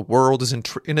about how the world is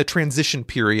in a transition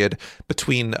period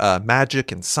between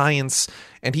magic and science,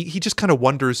 and he just kind of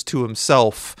wonders to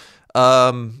himself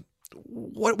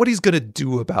what he's going to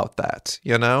do about that,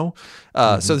 you know?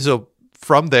 So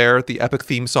from there, the epic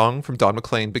theme song from Don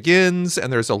McLean begins,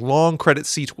 and there's a long credit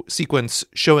sequence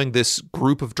showing this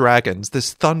group of dragons,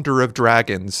 this thunder of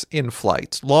dragons in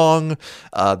flight.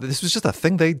 This was just a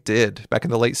thing they did back in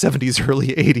the late 70s, early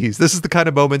 80s. This is the kind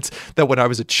of moment that when I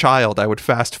was a child, I would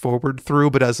fast forward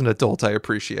through, but as an adult, I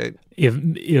appreciate.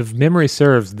 If memory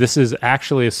serves, this is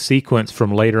actually a sequence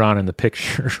from later on in the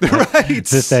picture, right?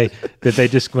 that they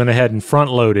just went ahead and front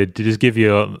loaded to just give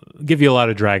you a lot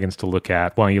of dragons to look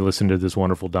at while you listen to this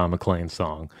wonderful Don McLean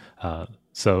song.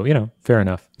 So, fair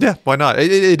enough. Yeah, why not?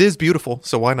 It is beautiful,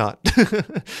 so why not?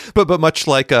 but much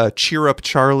like Cheer Up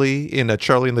Charlie in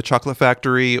Charlie and the Chocolate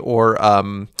Factory, or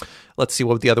let's see,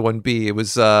 what would the other one be? It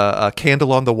was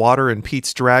Candle on the Water and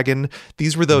Pete's Dragon.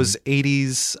 These were those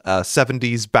 80s,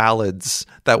 70s ballads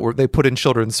that they put in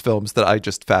children's films that I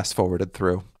just fast forwarded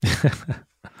through.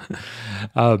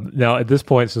 Now, at this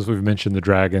point, since we've mentioned the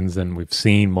dragons and we've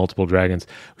seen multiple dragons,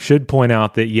 we should point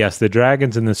out that, yes, the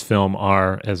dragons in this film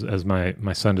are, as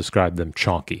my son described them,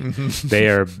 chonky. Mm-hmm.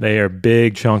 They are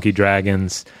big, chunky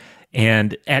dragons.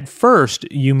 And at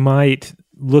first, you might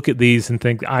look at these and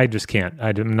think, I just can't.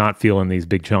 I'm not feeling these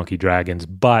big, chunky dragons.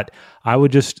 But I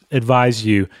would just advise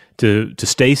you to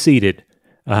stay seated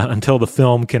until the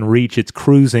film can reach its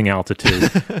cruising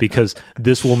altitude, because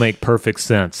this will make perfect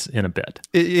sense in a bit.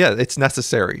 It's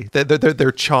necessary. Their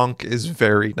chonk is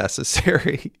very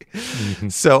necessary. Mm-hmm.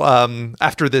 So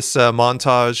after this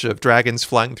montage of dragons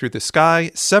flying through the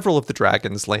sky, several of the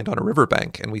dragons land on a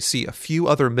riverbank, and we see a few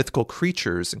other mythical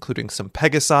creatures, including some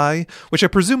Pegasi, which I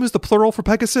presume is the plural for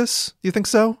Pegasus. You think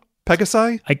so?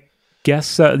 Pegasi? I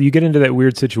guess you get into that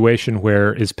weird situation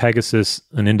where is Pegasus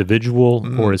an individual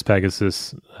or is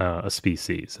Pegasus a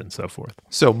species and so forth.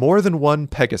 So more than one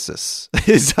Pegasus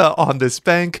is on this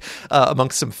bank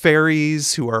amongst some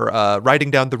fairies who are riding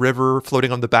down the river,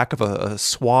 floating on the back of a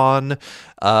swan.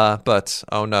 But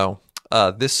oh no.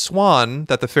 This swan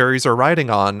that the fairies are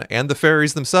riding on and the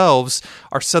fairies themselves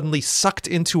are suddenly sucked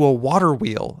into a water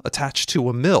wheel attached to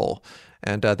a mill.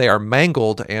 And they are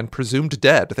mangled and presumed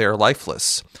dead. They are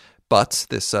lifeless. But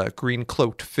this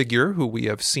green-cloaked figure, who we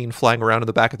have seen flying around in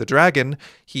the back of the dragon,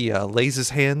 he lays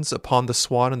his hands upon the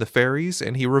swan and the fairies,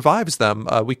 and he revives them.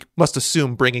 We must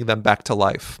assume bringing them back to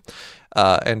life.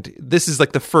 And this is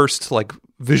like the first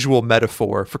visual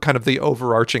metaphor for kind of the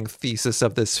overarching thesis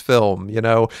of this film.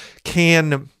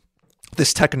 Can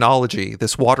this technology,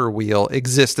 this water wheel,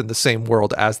 exist in the same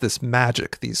world as this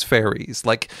magic, these fairies?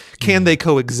 Can they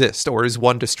coexist, or is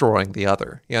one destroying the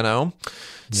other, Yeah.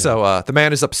 So the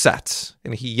man is upset,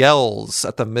 and he yells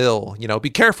at the mill, be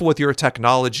careful with your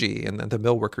technology. And then the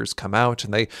mill workers come out,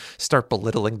 and they start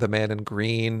belittling the man in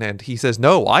green. And he says,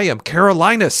 no, I am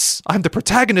Carolinus. I'm the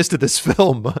protagonist of this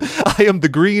film. I am the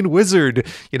green wizard.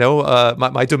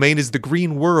 My domain is the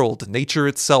green world, nature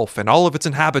itself, and all of its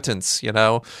inhabitants.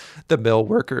 The mill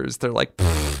workers, they're like,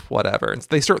 whatever. And so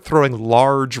they start throwing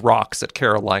large rocks at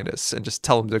Carolinus and just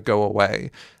tell him to go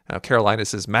away. Now,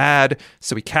 Carolinus is mad,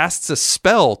 so he casts a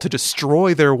spell to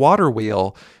destroy their water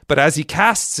wheel. But as he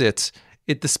casts it,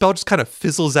 the spell just kind of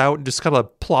fizzles out and just kind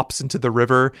of plops into the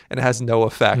river and has no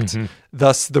effect. Mm-hmm.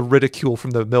 Thus, the ridicule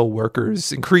from the mill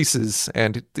workers increases,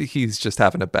 and he's just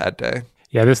having a bad day.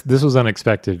 Yeah, this was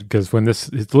unexpected, because when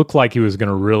it looked like he was going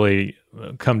to really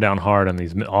come down hard on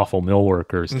these awful mill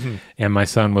workers, mm-hmm. and my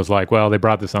son was like, well, they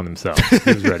brought this on themselves.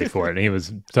 He was ready for it, and he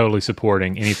was totally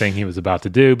supporting anything he was about to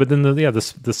do. But then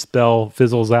the spell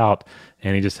fizzles out,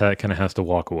 and he just kind of has to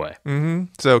walk away. Mm-hmm.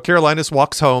 So Carolinus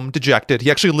walks home dejected.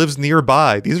 He actually lives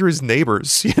nearby. These are his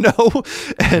neighbors,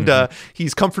 and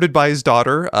he's comforted by his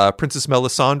daughter, Princess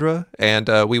Melisandre, and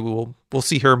we'll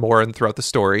see her more throughout the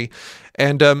story.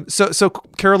 And so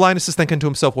Carolinus is thinking to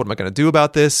himself, what am I going to do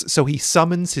about this? So he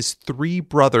summons his 3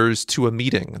 brothers to a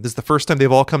meeting. This is the first time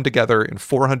they've all come together in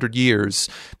 400 years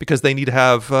because they need to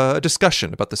have a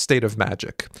discussion about the state of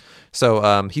magic.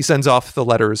 So he sends off the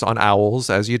letters on owls,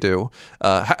 as you do.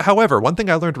 However, one thing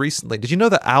I learned recently, did you know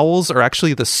that owls are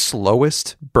actually the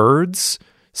slowest birds?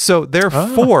 So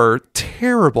therefore,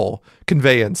 terrible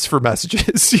conveyance for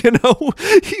messages.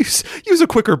 Use a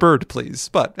quicker bird, please.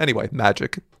 But anyway,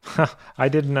 magic. I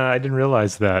didn't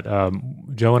realize that.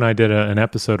 Joe and I did an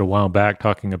episode a while back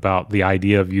talking about the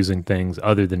idea of using things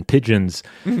other than pigeons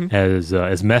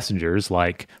as messengers,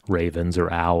 like ravens or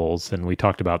owls, and we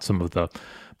talked about some of the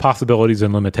possibilities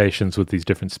and limitations with these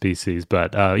different species.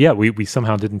 But we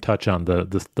somehow didn't touch on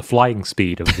the flying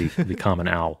speed of the common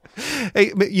owl.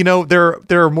 Hey, there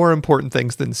are more important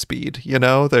things than speed.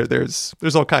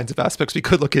 There's all kinds of aspects we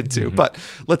could look into. But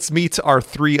let's meet our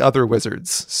 3 other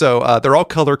wizards. So they're all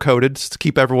color coded to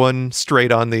keep everyone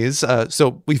straight on these.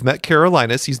 So we've met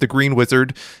Carolinus. He's the green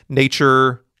wizard.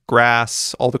 Nature,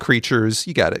 grass, all the creatures,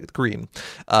 you got it, green.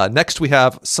 Next we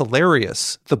have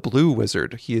Solarius, the blue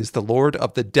wizard. He is the lord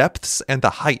of the depths and the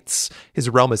heights. His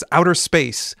realm is outer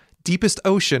space, deepest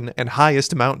ocean, and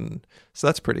highest mountain. So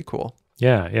that's pretty cool.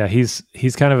 Yeah. He's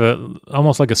kind of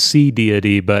almost like a sea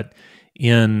deity, but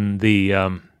in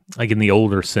the like in the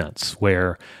older sense,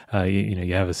 where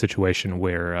you have a situation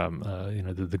where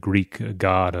the Greek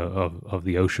god of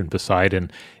the ocean,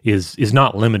 Poseidon, is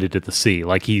not limited to the sea.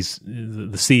 Like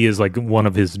the sea is like one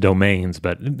of his domains,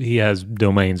 but he has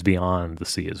domains beyond the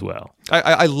sea as well.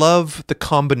 I love the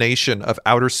combination of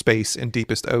outer space and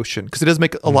deepest ocean, because it does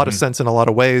make a lot of sense in a lot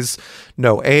of ways.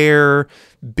 No air,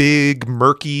 big,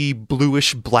 murky,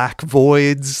 bluish black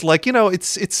voids.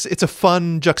 It's a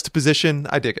fun juxtaposition.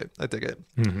 I dig it.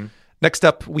 Mm-hmm. Next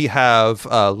up, we have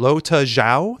Lota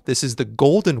Zhao. This is the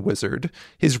golden wizard.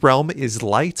 His realm is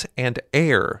light and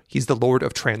air. He's the lord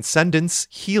of transcendence,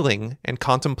 healing, and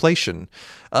contemplation.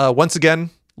 Once again,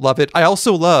 love it. I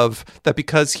also love that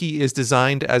because he is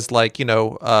designed as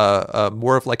more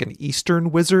of like an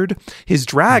Eastern wizard, his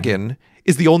dragon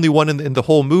is the only one in the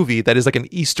whole movie that is like an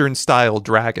Eastern style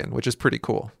dragon, which is pretty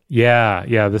cool.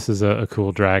 Yeah, this is a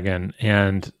cool dragon.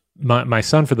 And my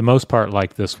son, for the most part,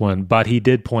 liked this one, but he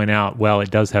did point out, well,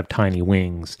 it does have tiny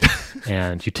wings,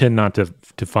 and you tend not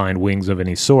to find wings of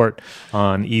any sort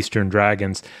on Eastern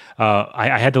dragons.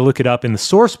 I had to look it up in the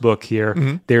source book here.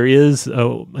 Mm-hmm. There is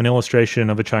an illustration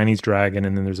of a Chinese dragon,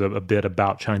 and then there's a bit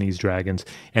about Chinese dragons,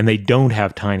 and they don't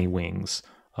have tiny wings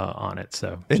on it.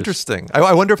 So interesting.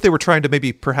 I wonder if they were trying to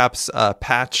maybe perhaps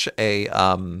patch a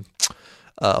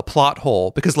plot hole,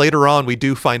 because later on we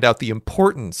do find out the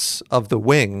importance of the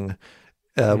wing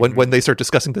when they start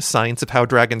discussing the science of how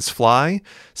dragons fly.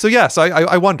 So yes,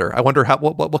 I wonder how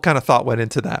what kind of thought went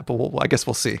into that, but I guess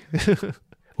we'll see.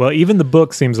 Well, even the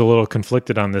book seems a little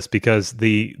conflicted on this, because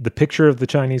the picture of the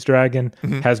Chinese dragon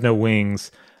has no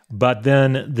wings, but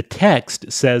then the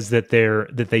text says that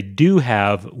they do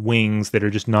have wings that are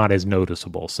just not as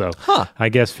noticeable. So I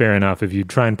guess fair enough. If you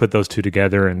try and put those two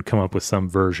together and come up with some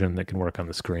version that can work on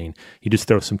the screen, you just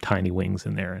throw some tiny wings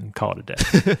in there and call it a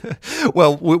day.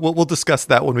 Well, we'll discuss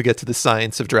that when we get to the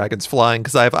science of dragons flying,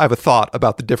 because I have a thought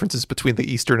about the differences between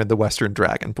the Eastern and the Western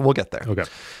dragon, but we'll get there. Okay.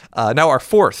 Now our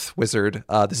 4th wizard.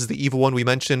 This is the evil one we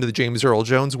mentioned, the James Earl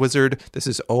Jones wizard. This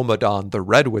is Omadon, the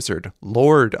red wizard,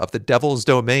 lord of the devil's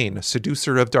domain,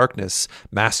 seducer of darkness,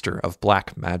 master of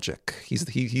black magic.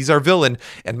 He's our villain,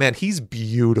 and man, he's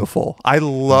beautiful. I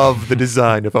love the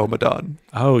design of Omadon.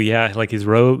 Oh yeah, like his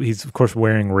robe. He's of course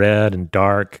wearing red and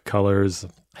dark colors,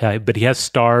 but he has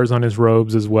stars on his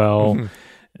robes as well.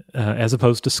 Mm-hmm. As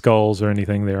opposed to skulls or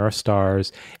anything, there are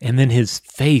stars. And then his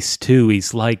face too.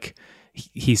 He's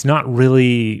not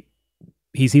really.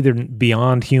 He's either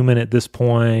beyond human at this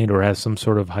point or has some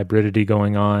sort of hybridity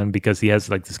going on, because he has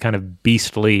like this kind of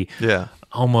beastly,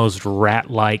 almost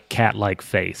rat-like, cat-like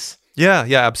face. Yeah,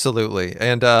 absolutely.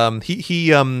 And he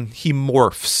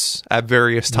morphs at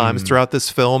various times throughout this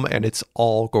film, and it's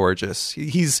all gorgeous.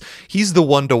 He's the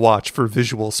one to watch for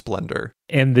visual splendor.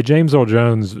 And the James Earl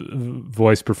Jones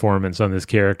voice performance on this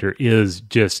character is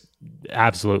just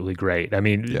absolutely great. I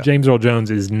mean, James Earl Jones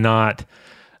is not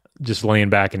just laying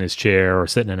back in his chair or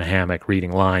sitting in a hammock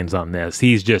reading lines on this.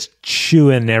 He's just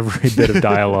chewing every bit of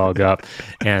dialogue up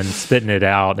and spitting it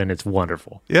out, and it's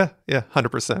wonderful. Yeah,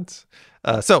 100%.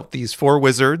 So these 4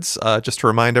 wizards, just to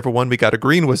remind everyone, we got a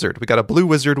green wizard, we got a blue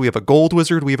wizard, we have a gold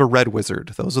wizard, we have a red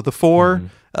wizard. Those are the 4.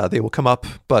 They will come up,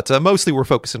 but mostly we're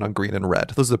focusing on green and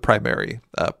red. Those are the primary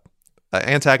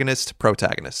antagonist,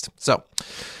 protagonist. So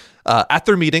at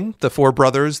their meeting, the 4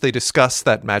 brothers, they discuss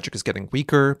that magic is getting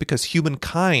weaker because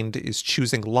humankind is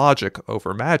choosing logic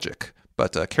over magic.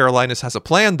 But Carolinus has a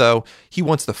plan, though. He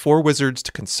wants the 4 wizards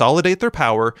to consolidate their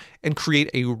power and create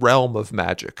a realm of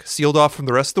magic, sealed off from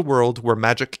the rest of the world, where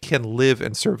magic can live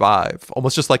and survive.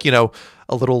 Almost just like, a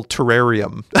little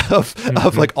terrarium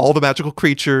of like all the magical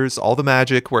creatures, all the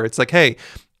magic, where it's like, hey,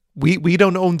 we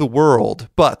don't own the world,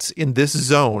 but in this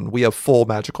zone, we have full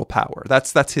magical power.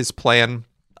 That's his plan.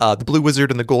 The Blue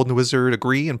Wizard and the Golden Wizard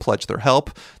agree and pledge their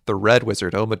help. The Red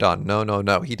Wizard, Omadon,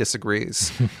 no, he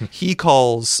disagrees. He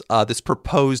calls this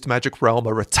proposed magic realm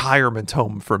a retirement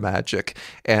home for magic,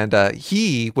 and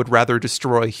he would rather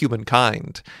destroy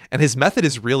humankind. And his method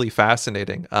is really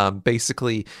fascinating.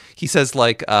 Basically, he says,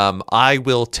 like, I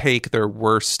will take their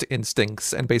worst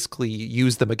instincts and basically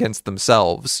use them against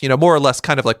themselves. You know, more or less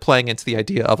kind of like playing into the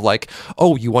idea of like,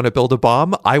 oh, you want to build a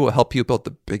bomb? I will help you build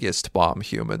the biggest bomb,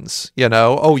 humans. You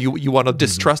know, oh, you want to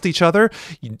distrust each other?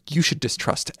 You should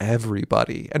distrust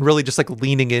everybody. And really just like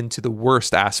leaning into the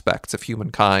worst aspects of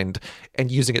humankind and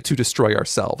using it to destroy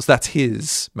ourselves. That's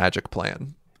his magic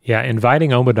plan. Yeah,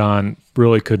 inviting Omadon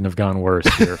really couldn't have gone worse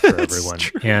here for everyone.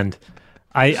 True. And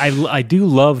I do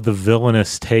love the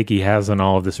villainous take he has on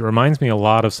all of this. It reminds me a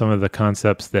lot of some of the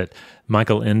concepts that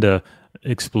Michael Ende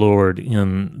explored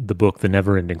in the book The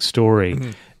Neverending Story,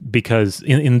 because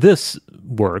in this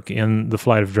work, in The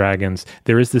Flight of Dragons,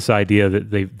 there is this idea that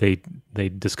they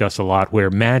discuss a lot, where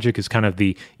magic is kind of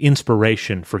the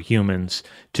inspiration for humans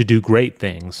to do great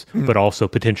things, but also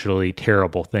potentially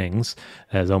terrible things,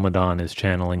 as Omadon is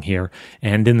channeling here.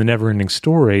 And in The Neverending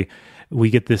Story, we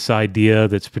get this idea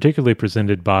that's particularly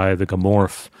presented by the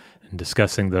Gamorph, and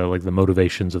discussing the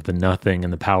motivations of the nothing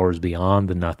and the powers beyond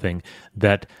the nothing,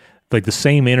 that like the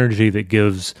same energy that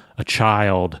gives a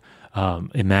child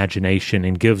imagination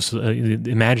and gives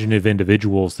imaginative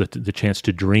individuals the chance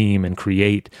to dream and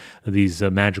create these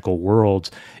magical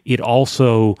worlds, it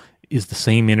also is the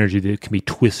same energy that can be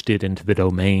twisted into the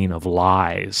domain of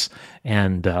lies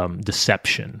and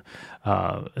deception.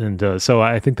 So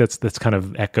I think that's kind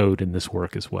of echoed in this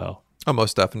work as well. Oh,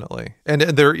 most definitely. And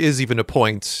there is even a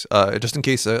point, just in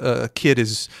case a kid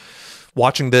is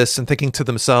watching this and thinking to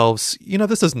themselves, you know,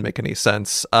 this doesn't make any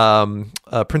sense.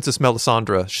 Princess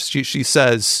Melisandre, she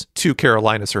says to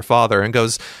Carolinus, her father, and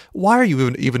goes, why are you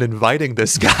even inviting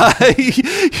this guy?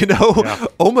 You know,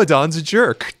 Omadon's a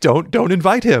jerk. Don't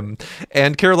invite him.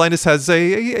 And Carolinus has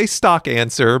a stock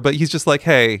answer, but he's just like,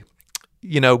 hey,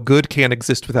 you know, good can't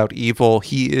exist without evil.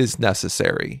 He is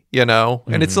necessary, you know?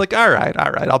 And it's like, all right,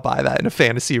 I'll buy that in a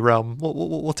fantasy realm.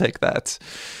 We'll take that.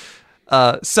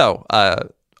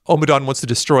 Omadon wants to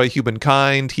destroy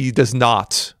humankind. He does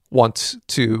not want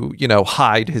to, you know,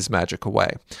 hide his magic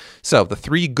away. So the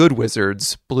three good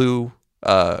wizards, blue,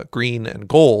 green, and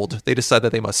gold, they decide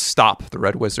that they must stop the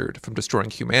red wizard from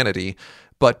destroying humanity.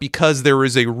 But because there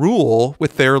is a rule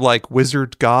with their like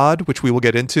wizard god, which we will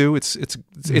get into, it's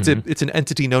an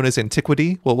entity known as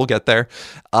Antiquity. Well, we'll get there.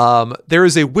 There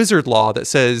is a wizard law that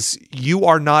says you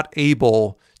are not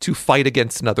able to fight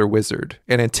against another wizard.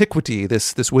 And Antiquity,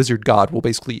 this wizard god, will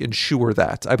basically ensure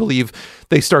that. I believe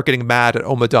they start getting mad at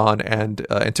Omadon, and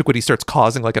Antiquity starts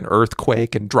causing like an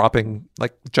earthquake and dropping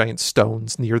like giant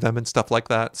stones near them and stuff like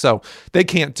that. So they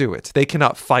can't do it. They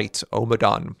cannot fight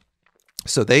Omadon.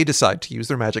 So they decide to use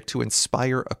their magic to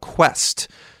inspire a quest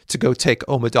to go take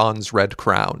Omadon's red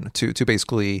crown, to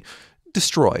basically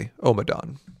destroy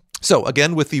Omadon. So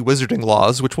again, with the wizarding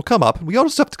laws, which will come up, we all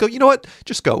just have to go, you know what,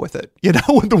 just go with it. You know,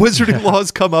 when the wizarding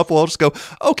laws come up, we'll all just go,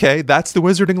 okay, that's the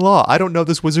wizarding law. I don't know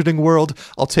this wizarding world.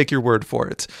 I'll take your word for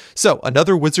it. So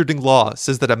another wizarding law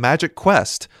says that a magic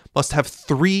quest must have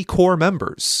 3 core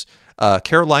members.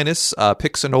 Carolinus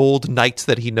picks an old knight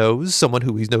that he knows, someone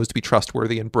who he knows to be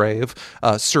trustworthy and brave,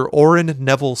 Sir Orin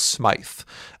Neville Smythe.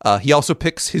 He also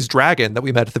picks his dragon that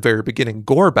we met at the very beginning,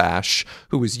 Gorbash,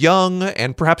 who is young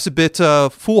and perhaps a bit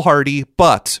foolhardy,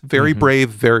 but very brave,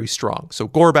 very strong. So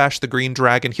Gorbash, the green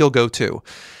dragon, he'll go too.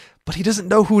 But he doesn't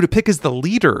know who to pick as the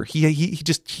leader. He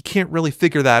can't really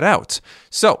figure that out.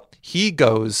 So he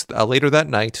goes later that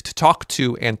night to talk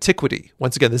to Antiquity.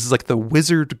 Once again, this is like the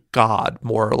wizard god,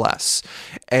 more or less.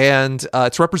 And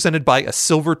it's represented by a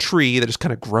silver tree that just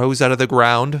kind of grows out of the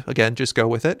ground. Again, just go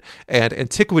with it. And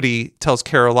Antiquity tells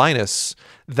Carolinus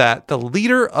that the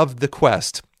leader of the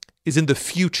quest is in the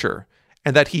future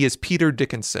and that he is Peter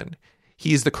Dickinson.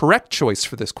 He is the correct choice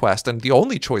for this quest and the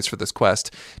only choice for this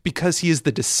quest because he is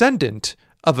the descendant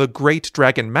of a great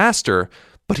dragon master,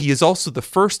 but he is also the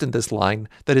first in this line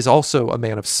that is also a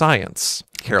man of science.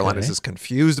 Carolinus is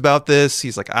confused about this.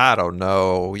 He's like, I don't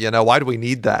know. You know, why do we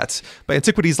need that? But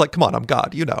Antiquity's like, come on, I'm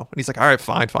God, you know. And he's like, all right,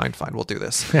 fine, we'll do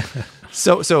this.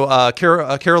 So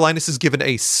Carolinus is given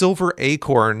a silver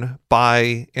acorn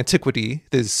by Antiquity,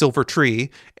 this silver tree,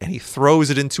 and he throws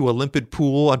it into a limpid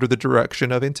pool under the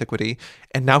direction of Antiquity.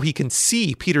 And now he can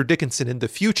see Peter Dickinson in the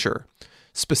future.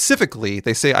 Specifically,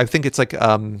 they say, I think it's like,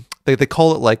 they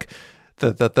call it like,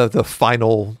 the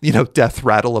final, you know, death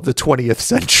rattle of the 20th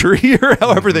century, or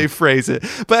however they phrase it.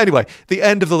 But anyway, the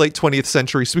end of the late 20th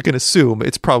century, so we can assume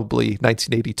it's probably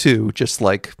 1982, just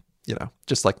like,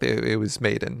 just like it was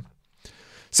made in.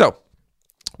 So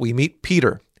we meet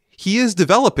Peter. He is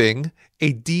developing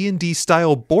a D&D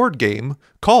style board game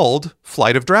called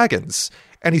Flight of Dragons.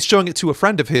 And he's showing it to a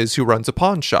friend of his who runs a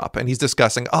pawn shop. And he's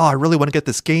discussing, I really want to get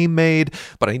this game made,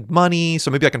 but I need money,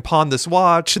 so maybe I can pawn this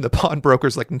watch. And the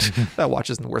pawnbroker's like, that watch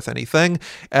isn't worth anything.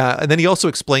 And then he also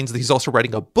explains that he's also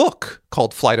writing a book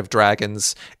called Flight of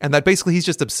Dragons, and that basically he's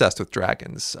just obsessed with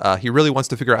dragons. He really wants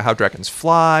to figure out how dragons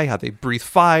fly, how they breathe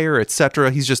fire,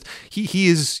 etc. He's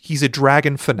a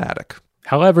dragon fanatic.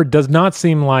 However, does not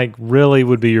seem like really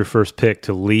would be your first pick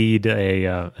to lead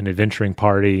an adventuring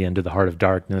party into the heart of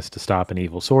darkness to stop an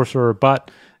evil sorcerer, but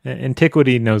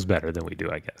Antiquity knows better than we do,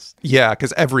 I guess. Yeah,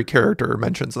 because every character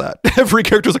mentions that. Every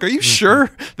character's like, are you sure?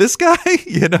 This guy?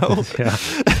 Yeah.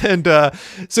 And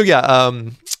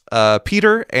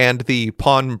Peter and the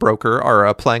pawnbroker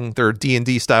are playing their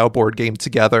D&D style board game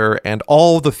together, and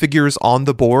all the figures on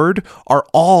the board are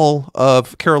all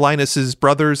of Carolinus's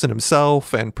brothers and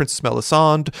himself and Princess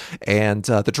Melisande and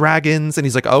the dragons. And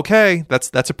he's like, okay,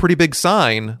 that's a pretty big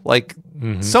sign. Like,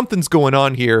 something's going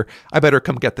on here. I better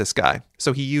come get this guy.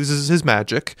 So he uses his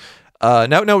magic.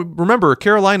 Now, remember,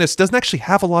 Carolinus doesn't actually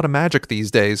have a lot of magic these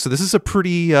days, so this is a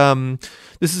pretty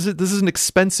this is an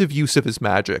expensive use of his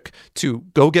magic to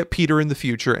go get Peter in the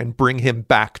future and bring him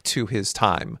back to his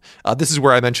time. This is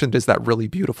where I mentioned is that really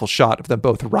beautiful shot of them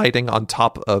both riding on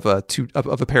top of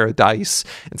a pair of dice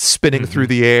and spinning through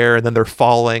the air, and then they're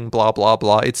falling. Blah blah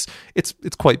blah. It's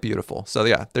quite beautiful. So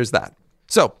yeah, there's that.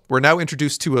 So we're now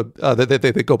introduced to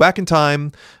they go back in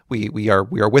time. We are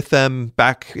with them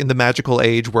back in the magical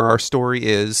age where our story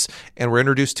is, and we're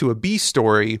introduced to a B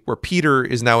story where Peter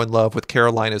is now in love with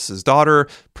Carolinus's daughter,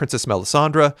 Princess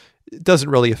Melisandre. It doesn't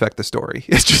really affect the story.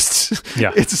 It's just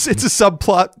it's a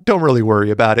subplot. Don't really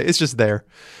worry about it. It's just there.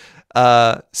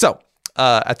 So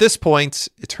at this point,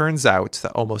 it turns out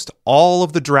that almost all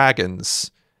of the dragons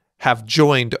have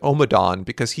joined Omadon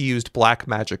because he used black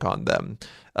magic on them.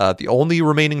 The only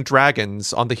remaining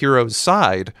dragons on the hero's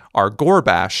side are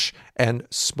Gorbash and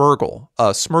Smeargle.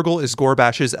 Smeargle is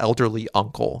Gorbash's elderly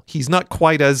uncle. He's not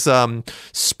quite as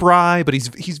spry, but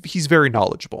he's very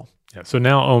knowledgeable. Yeah, so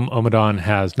now Omadon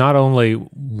has not only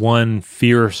one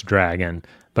fierce dragon,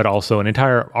 but also an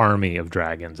entire army of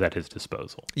dragons at his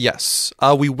disposal. Yes.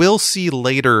 We will see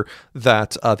later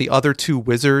that the other two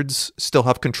wizards still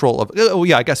have control of... Oh,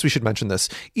 yeah, I guess we should mention this.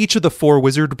 Each of the four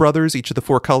wizard brothers, each of the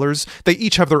four colors, they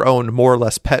each have their own more or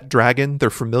less pet dragon, their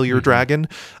familiar dragon.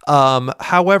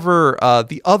 However,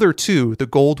 the other two, the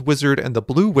gold wizard and the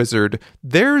blue wizard,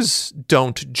 theirs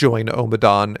don't join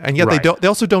Omadon, and yet they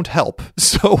also don't help.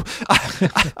 So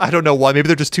I don't know why. Maybe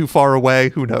they're just too far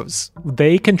away. Who knows?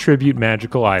 They contribute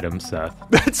magical items, Seth.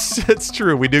 That's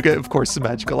true. We do get, of course, some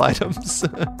magical items.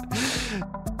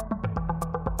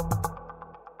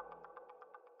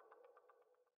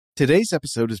 Today's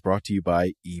episode is brought to you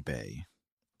by eBay.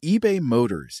 eBay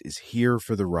Motors is here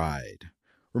for the ride.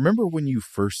 Remember when you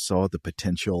first saw the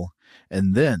potential?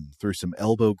 And then, through some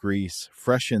elbow grease,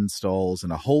 fresh installs,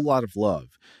 and a whole lot of love,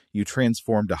 you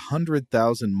transformed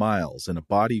 100,000 miles and a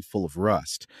body full of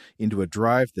rust into a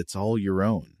drive that's all your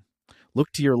own.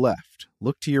 Look to your left.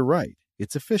 Look to your right.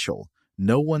 It's official.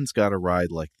 No one's got a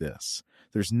ride like this.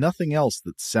 There's nothing else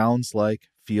that sounds like,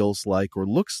 feels like, or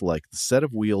looks like the set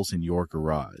of wheels in your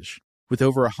garage. With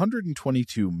over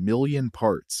 122 million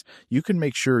parts, you can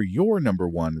make sure your number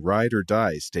one ride or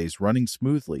die stays running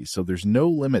smoothly, so there's no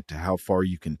limit to how far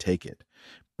you can take it.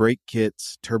 Brake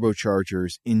kits,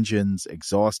 turbochargers, engines,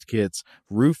 exhaust kits,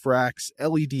 roof racks,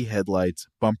 LED headlights,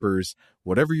 bumpers,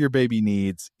 whatever your baby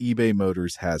needs, eBay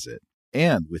Motors has it.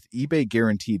 And with eBay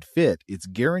Guaranteed Fit, it's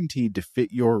guaranteed to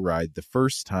fit your ride the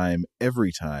first time,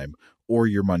 every time, or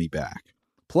your money back.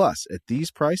 Plus, at these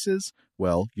prices,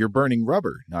 well, you're burning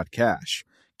rubber, not cash.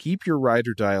 Keep your ride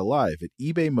or die alive at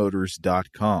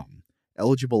ebaymotors.com.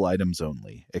 Eligible items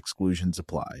only. Exclusions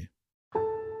apply.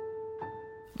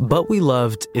 But We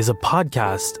Loved is a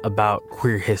podcast about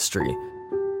queer history.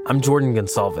 I'm Jordan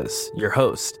Gonsalves, your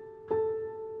host.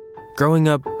 Growing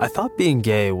up, I thought being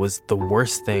gay was the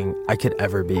worst thing I could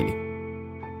ever be.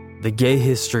 The gay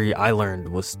history I learned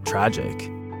was tragic.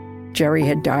 Jerry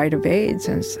had died of AIDS,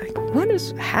 and it's like, what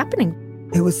is happening?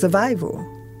 It was survival.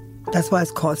 That's why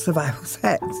it's called survival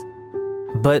sex.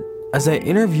 But as I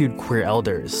interviewed queer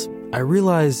elders, I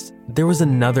realized there was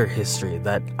another history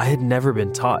that I had never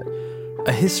been taught.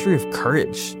 A history of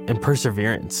courage and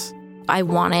perseverance. I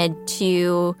wanted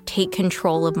to take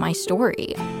control of my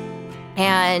story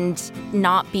and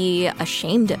not be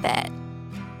ashamed of it.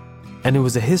 And it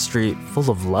was a history full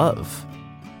of love.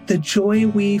 The joy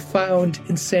we found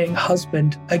in saying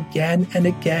husband again and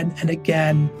again and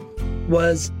again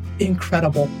was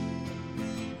incredible.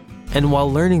 And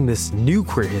while learning this new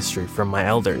queer history from my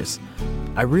elders,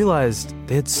 I realized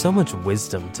they had so much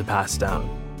wisdom to pass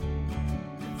down.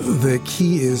 The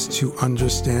key is to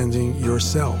understanding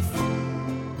yourself,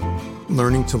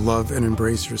 learning to love and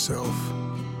embrace yourself.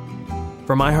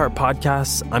 From iHeart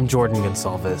Podcasts, I'm Jordan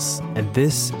Gonsalves, and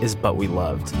this is But We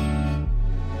Loved.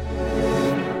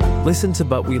 Listen to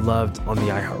But We Loved on the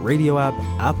iHeart Radio app,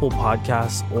 Apple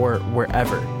Podcasts, or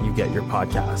wherever you get your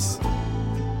podcasts.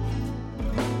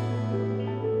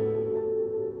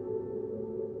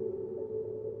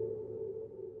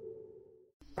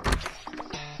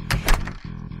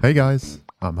 Hey guys,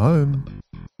 I'm home.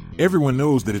 Everyone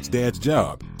knows that it's Dad's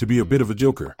job to be a bit of a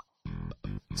joker.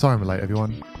 Sorry I'm late,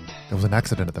 everyone. There was an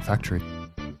accident at the factory.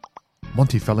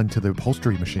 Monty fell into the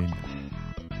upholstery machine.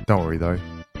 Don't worry though,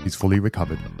 he's fully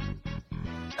recovered.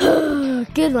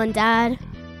 Good one, Dad.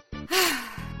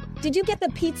 Did you get the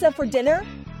pizza for dinner?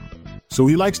 So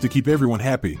he likes to keep everyone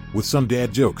happy with some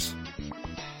dad jokes.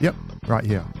 Yep, right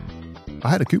here. I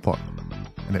had a coupon,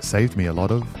 and it saved me a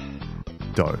lot of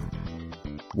dough.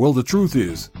 Well, the truth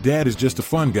is, Dad is just a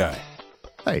fun guy.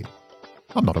 Hey,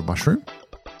 I'm not a mushroom.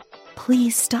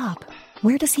 Please stop.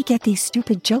 Where does he get these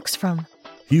stupid jokes from?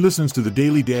 He listens to the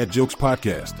Daily Dad Jokes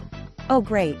podcast. Oh,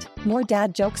 great. More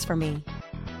dad jokes for me.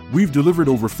 We've delivered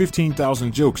over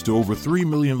 15,000 jokes to over 3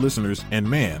 million listeners, and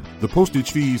man, the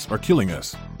postage fees are killing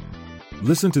us.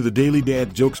 Listen to the Daily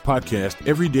Dad Jokes podcast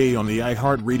every day on the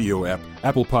iHeart Radio app,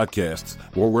 Apple Podcasts,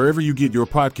 or wherever you get your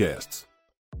podcasts.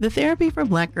 The Therapy for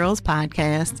Black Girls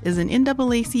podcast is an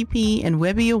NAACP and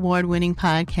Webby Award-winning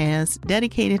podcast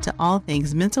dedicated to all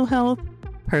things mental health,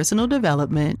 personal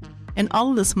development, and all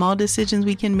of the small decisions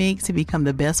we can make to become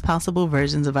the best possible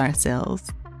versions of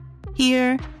ourselves.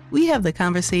 Here, we have the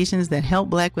conversations that help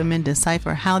Black women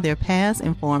decipher how their past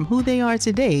inform who they are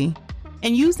today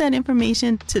and use that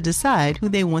information to decide who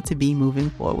they want to be moving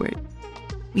forward.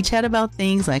 We chat about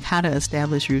things like how to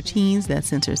establish routines that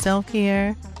center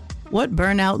self-care, what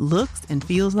burnout looks and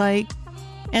feels like,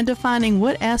 and defining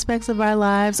what aspects of our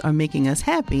lives are making us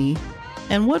happy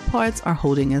and what parts are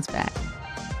holding us back.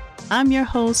 I'm your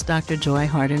host, Dr. Joy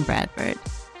Harden Bradford,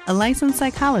 a licensed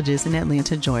psychologist in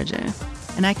Atlanta, Georgia,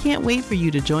 and I can't wait for you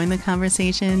to join the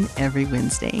conversation every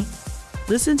Wednesday.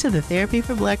 Listen to the Therapy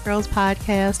for Black Girls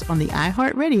podcast on the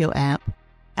iHeart Radio app,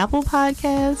 Apple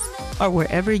Podcasts, or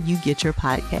wherever you get your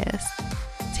podcasts.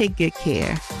 Take good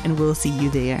care, and we'll see you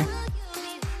there.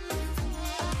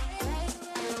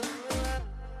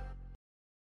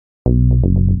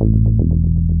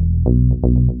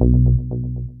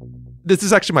 This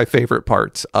is actually my favorite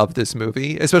part of this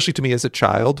movie, especially to me as a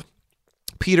child.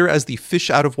 Peter, as the fish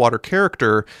out of water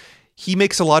character, he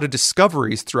makes a lot of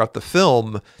discoveries throughout the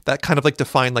film that kind of like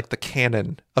define like the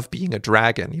canon of being a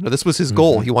dragon. You know, this was his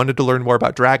goal. He wanted to learn more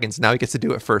about dragons. Now he gets to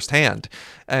do it firsthand.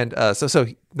 And so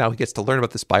now he gets to learn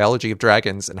about this biology of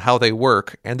dragons and how they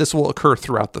work. And this will occur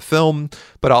throughout the film,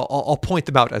 but I'll point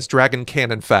them out as dragon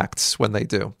canon facts when they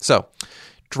do. So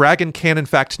dragon canon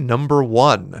fact number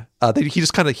 1. He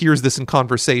just kind of hears this in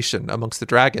conversation amongst the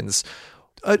dragons.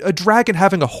 A dragon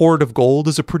having a hoard of gold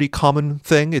is a pretty common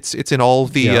thing. It's in all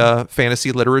the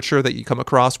fantasy literature that you come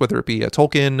across, whether it be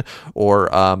Tolkien or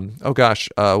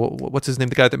what's his name?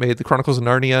 The guy that made the Chronicles of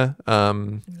Narnia.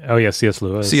 C.S.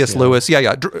 Lewis. C.S. Lewis.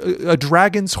 Yeah. A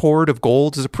dragon's hoard of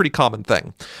gold is a pretty common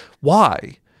thing.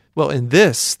 Why? Well, in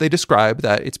this, they describe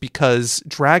that it's because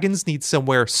dragons need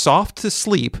somewhere soft to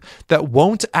sleep that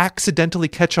won't accidentally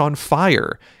catch on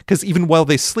fire. Because even while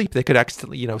they sleep, they could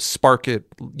accidentally, spark it,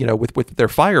 with their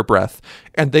fire breath.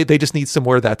 And they just need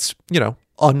somewhere that's,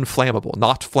 unflammable,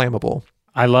 not flammable.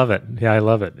 I love it. Yeah, I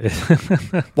love it.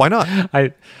 Why not?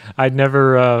 I'd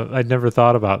never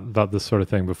thought about this sort of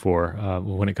thing before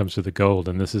when it comes to the gold,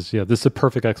 and this is a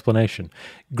perfect explanation.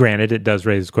 Granted, it does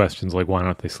raise questions like why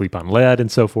don't they sleep on lead and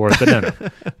so forth, but no.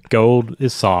 Gold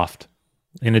is soft,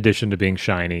 in addition to being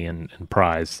shiny and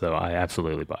prized. So I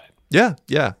absolutely buy it.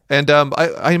 Yeah. And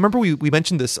I remember we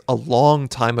mentioned this a long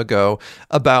time ago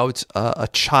about a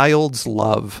child's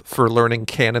love for learning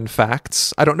canon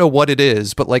facts. I don't know what it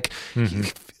is, but like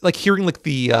hearing like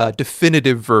the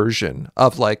definitive version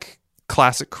of like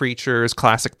classic creatures,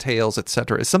 classic tales,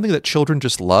 etc. is something that children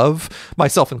just love,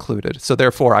 myself included. So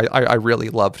therefore, I really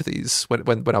loved these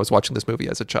when I was watching this movie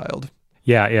as a child.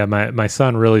 Yeah. My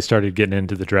son really started getting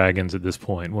into the dragons at this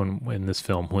point when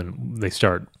they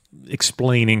start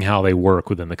explaining how they work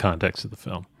within the context of the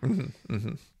film.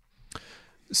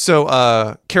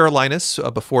 So Carolinus,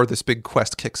 before this big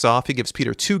quest kicks off, he gives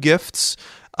Peter 2 gifts.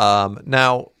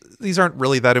 Now, these aren't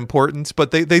really that important,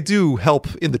 but they do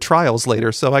help in the trials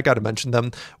later, so I got to mention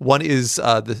them. One is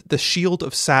the Shield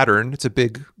of Saturn. It's a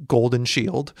big golden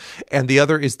shield. And the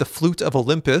other is the Flute of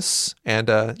Olympus. And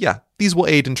these will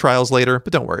aid in trials later,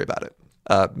 but don't worry about it.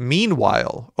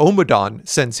 Meanwhile, Omodon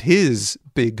sends his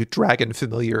big dragon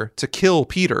familiar to kill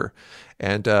Peter,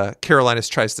 and Carolinus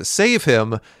tries to save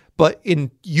him, but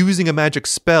in using a magic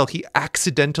spell, he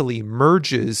accidentally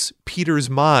merges Peter's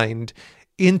mind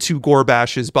into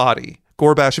Gorbash's body.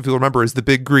 Gorbash, if you'll remember, is the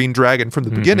big green dragon from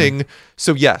the beginning.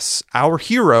 So yes, our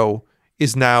hero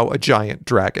is now a giant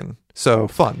dragon. So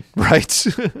fun, right?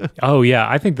 Oh yeah,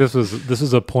 I think this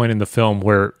is a point in the film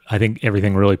where I think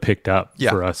everything really picked up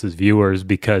for us as viewers,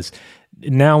 because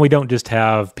now we don't just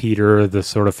have Peter, the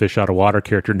sort of fish out of water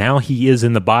character. Now he is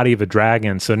in the body of a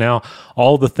dragon. So now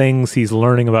all the things he's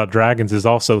learning about dragons is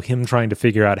also him trying to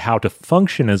figure out how to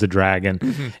function as a dragon.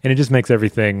 And it just makes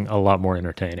everything a lot more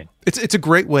entertaining. It's a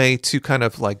great way to kind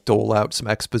of like dole out some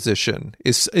exposition.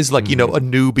 Is like, you know, a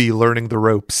newbie learning the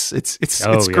ropes. It's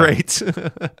great.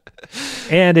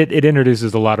 And it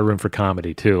introduces a lot of room for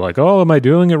comedy too. Like, oh, am I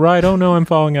doing it right? Oh no, I'm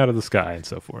falling out of the sky, and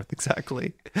so forth.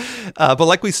 Exactly. But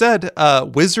like we said,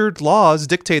 wizard laws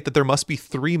dictate that there must be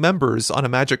 3 members on a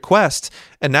magic quest.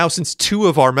 And now since 2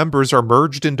 of our members are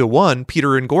merged into one,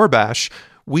 Peter and Gorbash,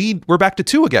 we're back to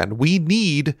 2 again. We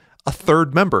need a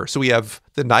 3rd member. So we have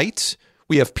the knight,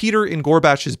 we have Peter in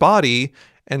Gorbash's body,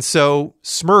 and so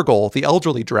Smeargle, the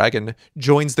elderly dragon,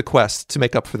 joins the quest to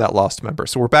make up for that lost member.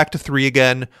 So we're back to 3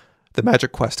 again. The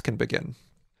magic quest can begin.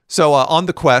 So on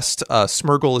the quest,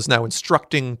 Smeargle is now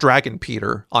instructing Dragon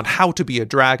Peter on how to be a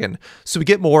dragon. So we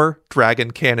get more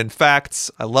dragon canon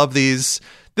facts. I love these.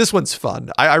 This one's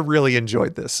fun. I really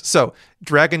enjoyed this. So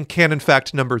dragon canon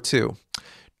fact number 2.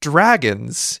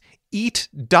 Dragons eat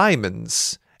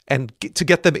diamonds and to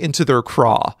get them into their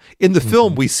craw. In the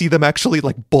film, we see them actually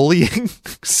like bullying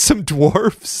some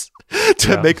dwarves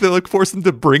to make them, like, force them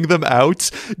to bring them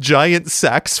out giant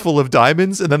sacks full of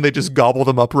diamonds, and then they just gobble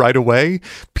them up right away.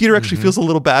 Peter actually feels a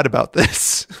little bad about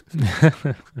this.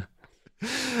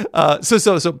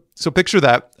 So picture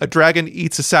that. A dragon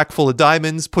eats a sack full of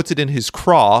diamonds, puts it in his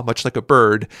craw, much like a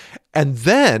bird, and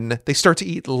then they start to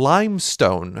eat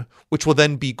limestone, which will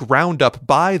then be ground up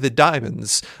by the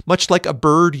diamonds, much like a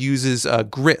bird uses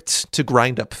grit to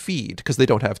grind up feed because they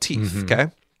don't have teeth, okay?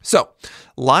 So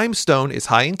limestone is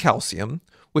high in calcium,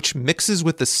 which mixes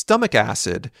with the stomach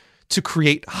acid to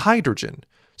create hydrogen.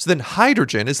 So then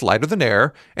hydrogen is lighter than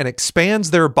air and expands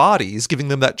their bodies, giving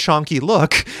them that chonky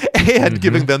look and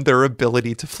giving them their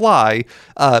ability to fly,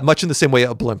 much in the same way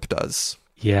a blimp does.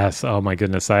 Yes. Oh my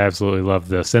goodness. I absolutely love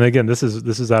this. And again, this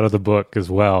is out of the book as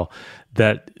well,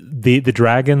 that the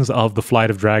dragons of the Flight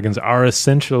of Dragons are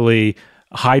essentially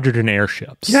hydrogen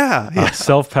airships.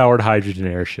 Self-powered hydrogen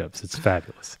airships. It's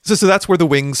fabulous. So that's where the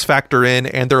wings factor in,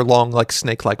 and their long, like,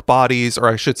 snake-like bodies, or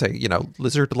I should say, you know,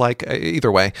 lizard-like,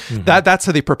 either way. That's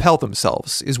how they propel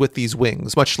themselves, is with these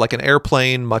wings, much like an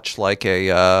airplane, much like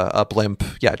a blimp.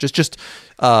 Yeah, just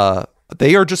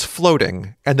they are just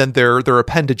floating, and then their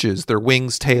appendages, their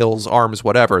wings, tails, arms,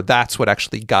 whatever, that's what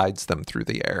actually guides them through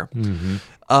the air.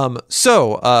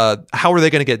 So how are they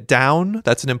going to get down?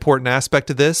 That's an important aspect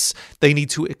of this. They need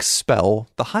to expel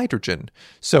the hydrogen.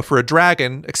 So for a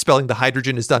dragon, expelling the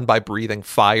hydrogen is done by breathing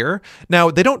fire.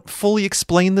 Now, they don't fully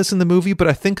explain this in the movie, but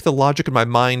I think the logic in my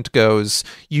mind goes,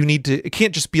 it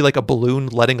can't just be like a balloon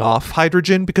letting off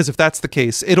hydrogen, because if that's the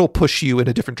case, it'll push you in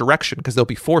a different direction because there'll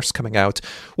be force coming out.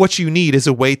 What you need is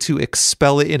a way to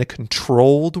expel it in a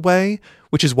controlled way,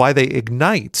 which is why they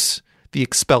ignite the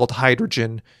expelled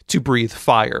hydrogen to breathe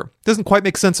fire. Doesn't quite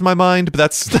make sense in my mind, but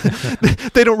that's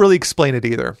they don't really explain it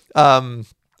either. In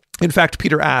fact,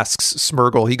 Peter asks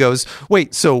Smeargle, he goes,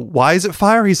 wait, so why is it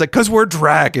fire? He's like, because we're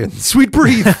dragons. We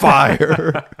breathe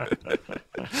fire.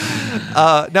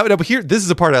 But here, this is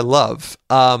a part I love.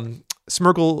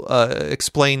 Smeargle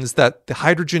explains that the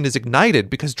hydrogen is ignited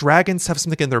because dragons have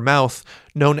something in their mouth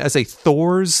known as a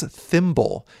Thor's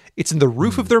thimble. It's in the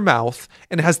roof of their mouth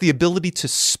and it has the ability to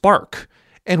spark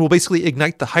and will basically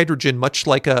ignite the hydrogen much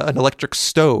like an electric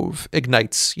stove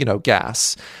ignites,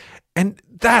 gas. And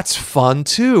that's fun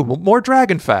too. More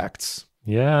dragon facts.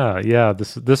 Yeah.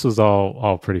 This was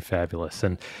all pretty fabulous.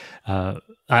 And I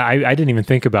didn't even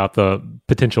think about the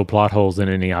potential plot holes in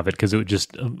any of it, because it would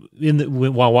just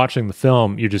while watching the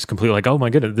film, you're just completely like, oh my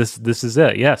goodness, this is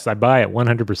it. Yes, I buy it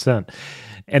 100%.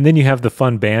 And then you have the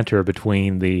fun banter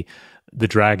between the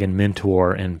dragon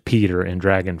mentor and Peter in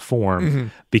dragon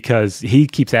form, because he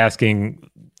keeps asking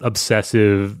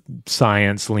obsessive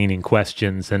science-leaning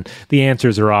questions, and the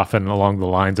answers are often along the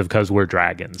lines of "'cause we're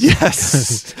dragons,"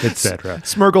 yes, etc.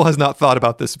 Smurgle has not thought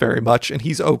about this very much, and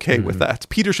he's okay with that.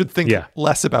 Peter should think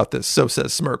less about this. So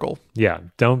says Smurgle. Yeah,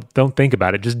 don't think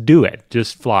about it. Just do it.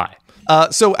 Just fly.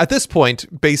 So at this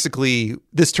point, basically,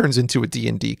 this turns into a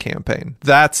D&D campaign.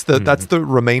 That's the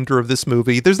remainder of this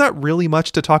movie. There's not really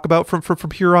much to talk about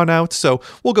from here on out, so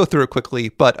we'll go through it quickly.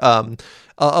 But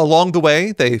along the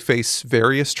way, they face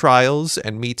various trials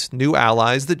and meet new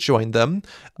allies that join them.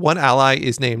 One ally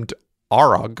is named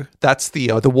Arog. That's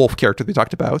the wolf character they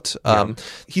talked about.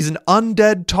 He's an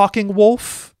undead talking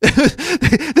wolf.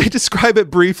 They describe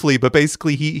it briefly, but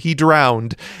basically he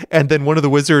drowned, and then one of the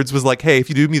wizards was like, "Hey, if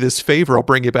you do me this favor, I'll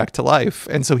bring you back to life."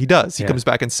 And so he does. He comes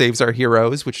back and saves our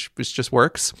heroes, which just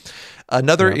works.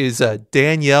 Another is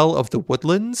Danielle of the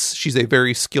Woodlands. She's a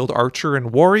very skilled archer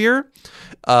and warrior.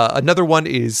 Another one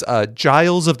is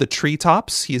Giles of the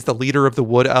Treetops. He's the leader of the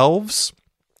Wood Elves.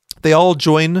 They all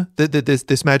join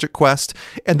this magic quest,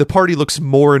 and the party looks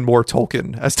more and more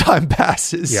Tolkien as time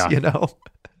passes, you know?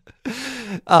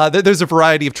 There's a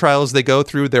variety of trials they go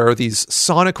through. There are these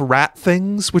sonic rat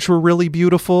things, which were really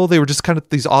beautiful. They were just kind of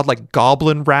these odd, like,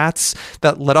 goblin rats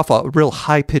that let off a real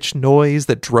high-pitched noise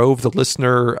that drove the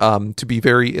listener to be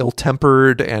very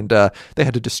ill-tempered, and they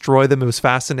had to destroy them. It was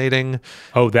fascinating.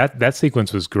 Oh, that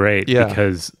sequence was great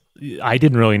because I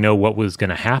didn't really know what was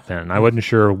going to happen. I wasn't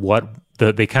sure what...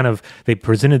 They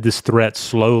presented this threat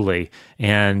slowly,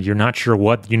 and you're not sure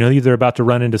what, they're about to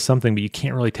run into something, but you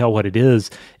can't really tell what it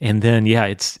is. And then,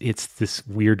 it's this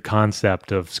weird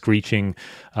concept of screeching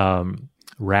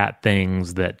rat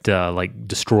things that like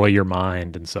destroy your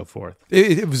mind and so forth.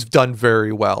 It was done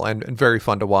very well and very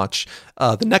fun to watch.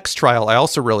 The next trial I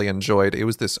also really enjoyed. It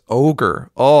was this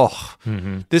ogre.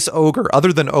 This ogre,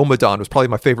 other than Omadon, was probably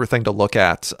my favorite thing to look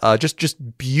at.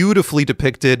 Just beautifully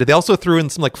depicted. They also threw in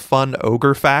some like fun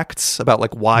ogre facts about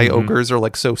like why ogres are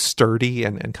like so sturdy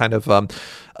and kind of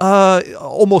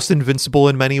almost invincible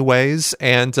in many ways.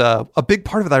 And a big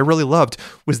part of it that I really loved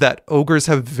was that ogres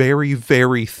have very,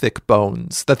 very thick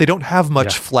bones, that they don't have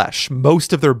much flesh.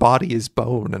 Most of their body is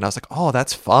bone. And I was like, oh,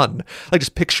 that's fun. Like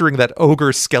just picturing that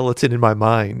ogre skeleton in my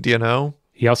mind,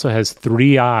 He also has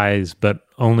 3 eyes, but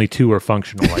only 2 are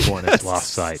functional, like one has lost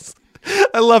sight.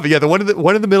 I love it. Yeah, the one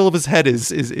in the middle of his head is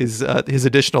his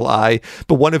additional eye,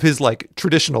 but one of his like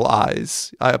traditional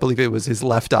eyes, I believe it was his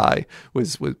left eye,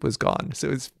 was gone.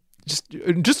 So it's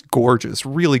just gorgeous,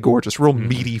 really gorgeous, real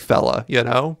meaty fella,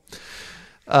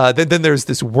 Then there's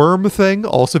this worm thing,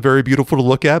 also very beautiful to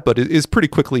look at, but it is pretty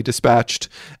quickly dispatched.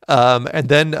 And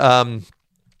then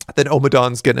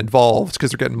Omadon's getting involved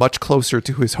because they're getting much closer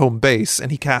to his home base,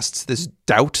 and he casts this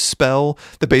doubt spell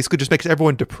that basically just makes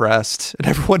everyone depressed, and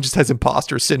everyone just has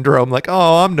imposter syndrome, like,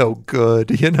 oh, I'm no good,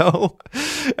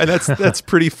 And that's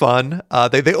pretty fun.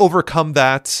 They overcome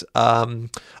that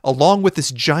along with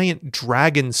this giant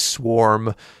dragon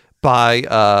swarm by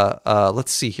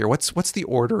let's see here, what's the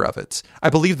order of it? I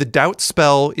believe the doubt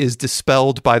spell is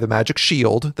dispelled by the magic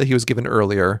shield that he was given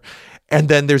earlier. And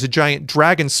then there's a giant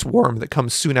dragon swarm that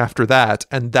comes soon after that,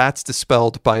 and that's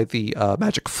dispelled by the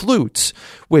magic flute,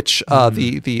 which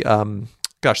the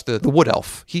wood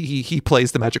elf, he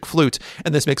plays the magic flute,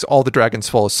 and this makes all the dragons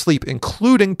fall asleep,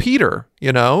 including Peter,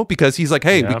 because he's like,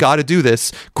 hey, we got to do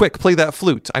this. Quick, play that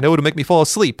flute. I know it'll make me fall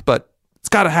asleep, but it's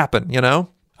got to happen,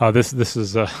 Oh, this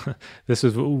is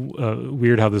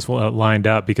weird how this lined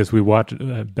up, because we watched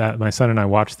my son and I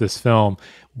watched this film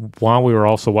while we were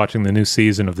also watching the new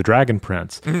season of The Dragon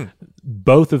Prince.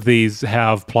 Both of these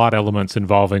have plot elements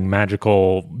involving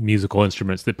magical musical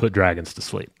instruments that put dragons to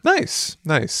sleep. Nice,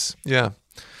 yeah.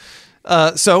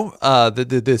 So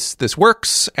this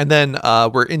works, and then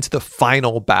we're into the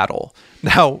final battle.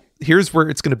 Now, here's where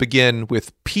it's going to begin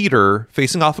with Peter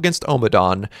facing off against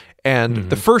Omadon, and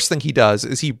the first thing he does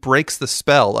is he breaks the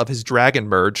spell of his dragon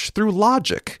merge through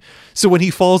logic. So when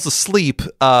he falls asleep,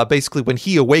 basically when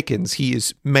he awakens, he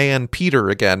is man Peter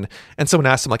again, and someone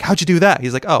asks him, like, how'd you do that?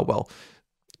 He's like, oh, well,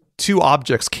 2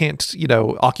 objects can't,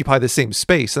 occupy the same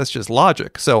space. That's just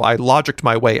logic. So I logicked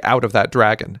my way out of that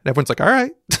dragon. And everyone's like, all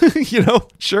right,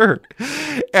 sure.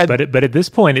 But at this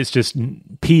point, it's just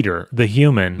Peter, the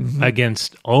human,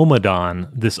 against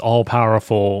Omadon, this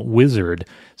all-powerful wizard.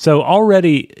 So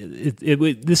already,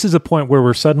 this is a point where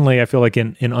we're suddenly, I feel like,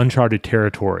 in uncharted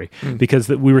territory, because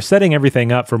we were setting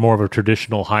everything up for more of a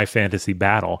traditional high fantasy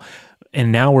battle.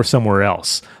 And now we're somewhere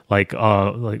else. Like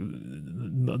all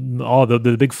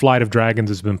the big flight of dragons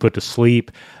has been put to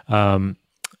sleep. And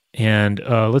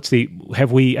let's see,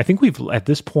 I think we've at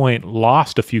this point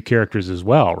lost a few characters as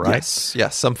well, right?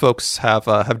 Yes. Some folks have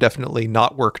definitely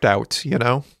not worked out,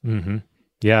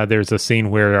 Yeah, there's a scene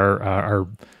where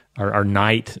our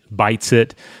knight bites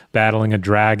it, battling a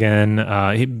dragon,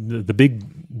 the big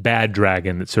bad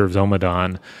dragon that serves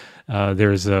Omadon.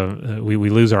 We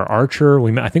lose our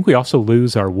archer. I think we also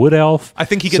lose our wood elf. I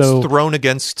think he gets thrown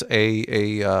against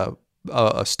a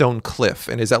stone cliff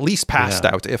and is at least passed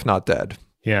out, if not dead.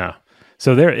 Yeah.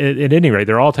 So at any rate,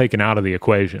 they're all taken out of the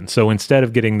equation. So instead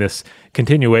of getting this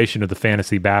continuation of the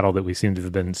fantasy battle that we seem to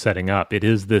have been setting up, it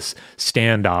is this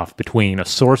standoff between a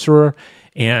sorcerer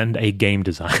and a game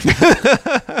designer.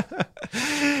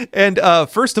 And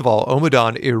first of all,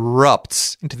 Omadon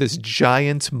erupts into this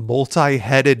giant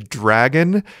multi-headed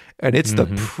dragon, and it's the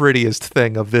prettiest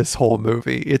thing of this whole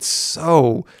movie. It's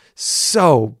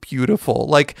so beautiful.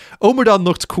 Like, Omadon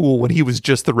looked cool when he was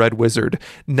just the Red Wizard.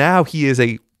 Now he's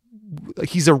a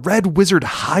Red Wizard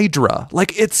Hydra.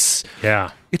 Like, it's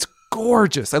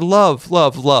gorgeous. I love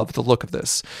the look of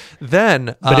this.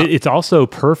 Then, but it's also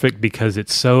perfect because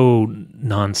it's so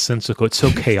nonsensical. It's so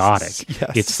chaotic.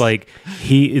 Yes. It's like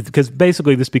because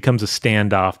basically this becomes a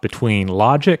standoff between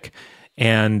logic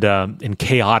and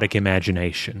chaotic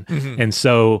imagination. And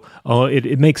so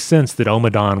it makes sense that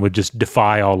Omadon would just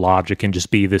defy all logic and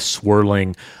just be this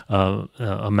swirling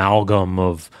amalgam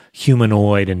of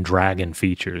humanoid and dragon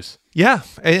features. Yeah,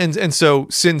 and so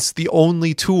since the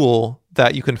only tool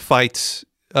that you can fight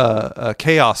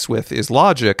chaos with is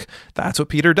logic, that's what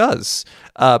Peter does.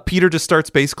 Peter just starts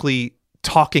basically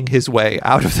talking his way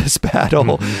out of this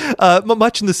battle,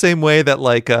 much in the same way that,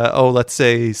 like, let's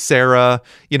say Sarah,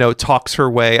 talks her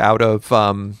way out of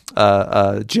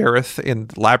Jareth in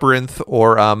Labyrinth,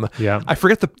 or I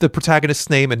forget the protagonist's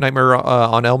name in Nightmare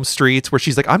on Elm Street, where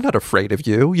she's like, "I'm not afraid of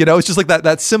you." It's just like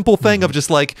that simple thing of just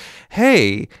like,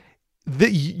 hey,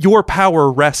 your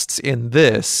power rests in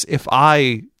this. If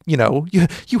I,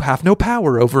 you have no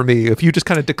power over me. If you just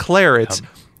kind of declare it,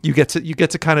 you get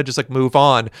to kind of just like move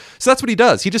on. So that's what he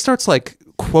does. He just starts like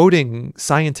quoting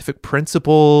scientific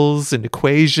principles and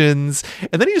equations,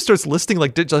 and then he just starts listing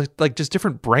like just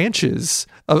different branches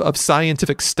of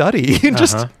scientific study, and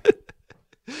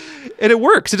and it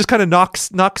works. It just kind of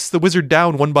knocks the wizard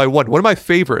down one by one. One of my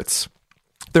favorites.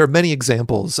 There are many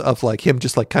examples of like him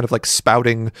just like kind of like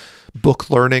spouting book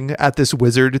learning at this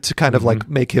wizard to kind of like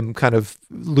make him kind of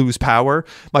lose power.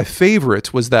 My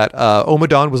favorite was that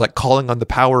Omadon was like calling on the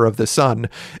power of the sun,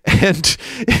 and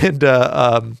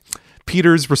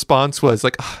Peter's response was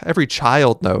like, every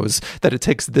child knows that it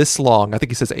takes this long, I think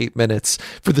he says 8 minutes,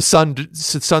 for the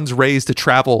sun's rays to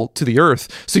travel to the earth.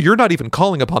 So you're not even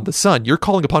calling upon the sun. You're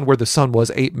calling upon where the sun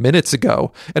was 8 minutes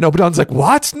ago. And Omadon's like,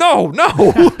 what? No,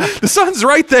 the sun's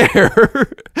right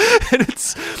there. And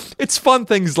it's fun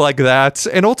things like that.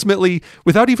 And ultimately,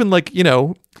 without even like,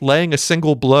 laying a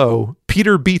single blow,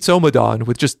 Peter beats Omadon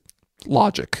with just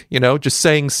logic, just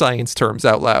saying science terms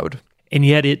out loud. And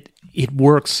yet it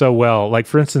works so well. Like,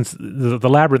 for instance, the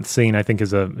Labyrinth scene, I think,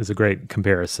 is a great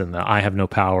comparison. The I have no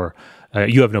power,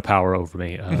 you have no power over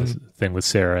me thing with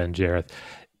Sarah and Jareth.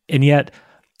 And yet,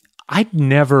 I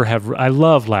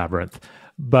love Labyrinth,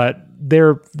 but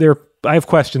I have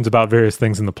questions about various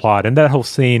things in the plot, and that whole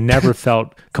scene never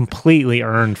felt completely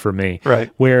earned for me.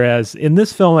 Right. Whereas in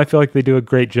this film, I feel like they do a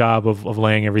great job of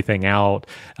laying everything out.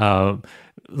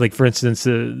 Like, for instance,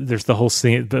 there's the whole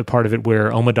scene, the part of it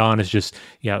where Omadon is just,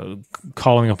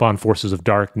 calling upon forces of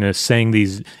darkness, saying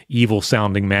these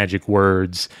evil-sounding magic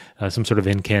words, some sort of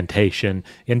incantation.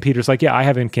 And Peter's like, I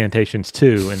have incantations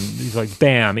too. And he's like,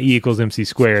 bam, E equals MC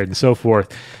squared, and so forth.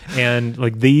 And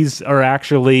like, these are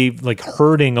actually like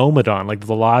hurting Omadon. Like,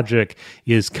 the logic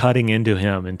is cutting into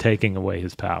him and taking away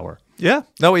his power. Yeah,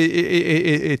 no,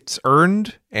 it's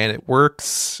earned and it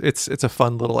works. It's a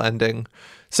fun little ending.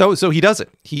 So he does it.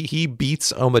 He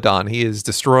beats Omadon. He is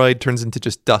destroyed, turns into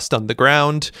just dust on the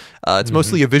ground. It's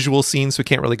mostly a visual scene, so we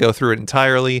can't really go through it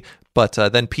entirely. But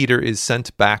then Peter is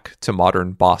sent back to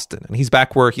modern Boston, and he's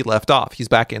back where he left off. He's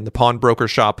back in the pawnbroker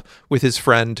shop with his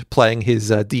friend, playing his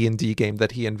D&D game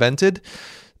that he invented.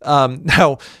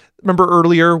 Now, remember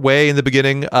earlier, way in the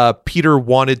beginning, Peter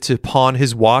wanted to pawn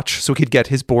his watch so he could get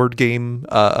his board game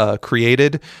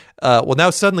created. Well, now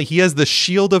suddenly he has the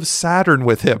Shield of Saturn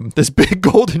with him, this big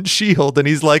golden shield, and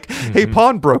he's like, hey,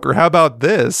 pawnbroker, how about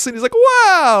this? And he's like,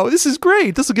 wow, this is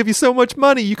great. This will give you so much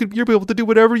money. You'll be able to do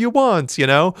whatever you want,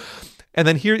 And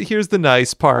then here's the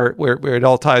nice part where it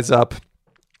all ties up.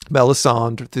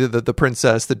 Melisande, the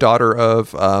princess, the daughter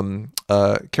of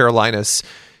Carolinus,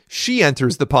 she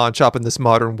enters the pawn shop in this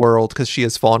modern world because she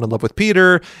has fallen in love with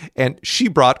Peter, and she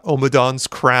brought Omadon's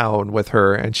crown with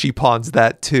her, and she pawns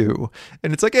that too.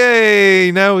 And it's like,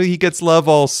 hey, now he gets love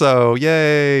also.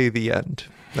 Yay, the end.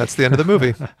 That's the end of the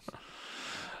movie.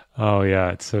 Oh,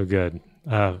 yeah, it's so good.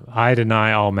 I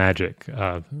deny all magic.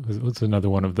 Was another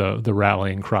one of the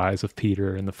rallying cries of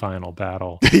Peter in the final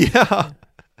battle. Yeah.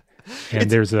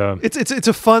 And it's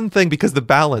a fun thing because the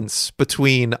balance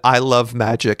between I love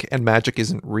magic and magic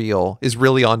isn't real is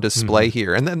really on display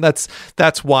here. And then that's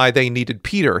why they needed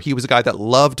Peter. He was a guy that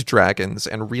loved dragons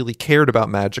and really cared about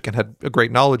magic and had a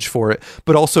great knowledge for it,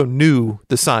 but also knew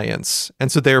the science.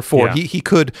 And so therefore he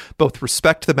could both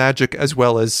respect the magic as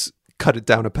well as cut it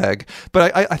down a peg.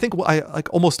 But I think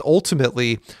almost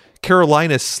ultimately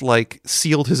Carolinus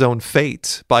sealed his own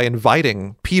fate by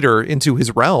inviting Peter into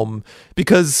his realm,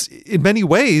 because in many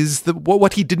ways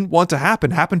what he didn't want to happen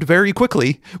happened very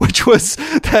quickly, which was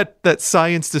that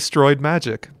science destroyed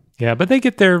magic. Yeah, but they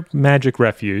get their magic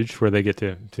refuge where they get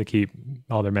to keep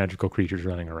all their magical creatures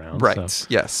running around. Right. So,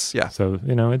 yes. Yeah. So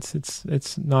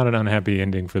it's not an unhappy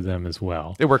ending for them as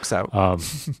well. It works out.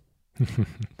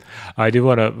 I do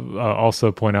want to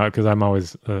also point out, because I'm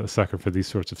always a sucker for these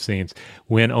sorts of scenes,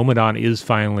 when Omadon is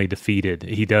finally defeated,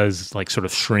 he does sort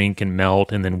of shrink and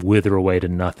melt and then wither away to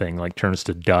nothing, turns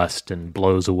to dust and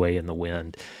blows away in the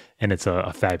wind. And it's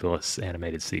a fabulous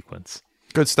animated sequence.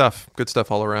 Good stuff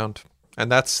all around.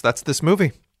 And that's this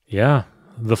movie. Yeah.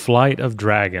 The Flight of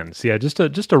Dragons. Yeah, just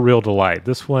a real delight.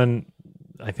 This one,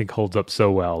 I think, holds up so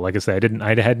well. Like I said,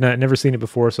 I had never seen it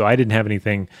before, so I didn't have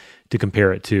anything to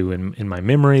compare it to in my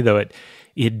memory, though it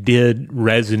did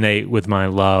resonate with my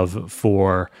love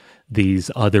for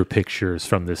these other pictures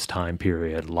from this time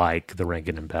period, like the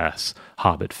Rankin and Bass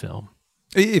Hobbit film.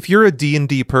 If you're a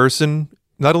D&D person,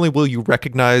 not only will you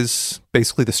recognize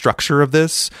basically the structure of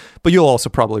this, but you'll also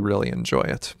probably really enjoy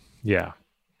it. Yeah.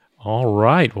 All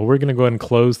right. Well, we're going to go ahead and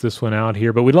close this one out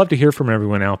here, but we'd love to hear from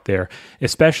everyone out there,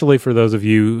 especially for those of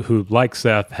you who, like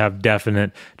Seth, have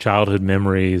definite childhood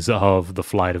memories of The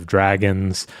Flight of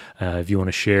Dragons. If you want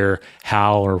to share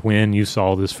how or when you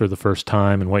saw this for the first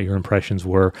time and what your impressions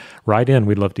were, write in.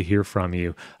 We'd love to hear from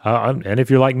you. And if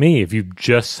you're like me, if you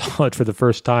just saw it for the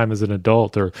first time as an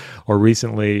adult or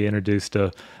recently introduced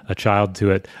a child to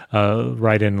it,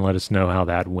 write in and let us know how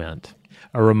that went.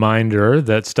 A reminder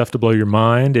that Stuff to Blow Your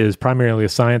Mind is primarily a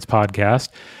science podcast,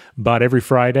 but every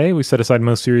Friday we set aside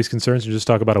most serious concerns and just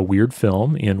talk about a weird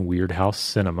film in Weird House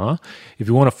Cinema. If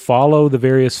you want to follow the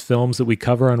various films that we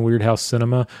cover on Weird House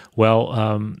Cinema, well,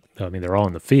 they're all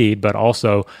in the feed, but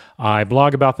also I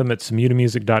blog about them at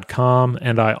samutamusic.com,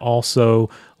 and I also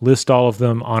list all of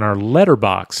them on our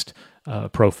Letterboxd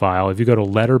profile. If you go to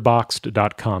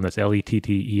letterboxd.com, that's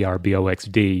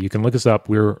LETTERBOXD, you can look us up.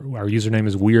 Our username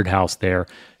is Weird House there.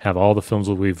 Have all the films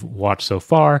that we've watched so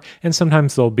far, and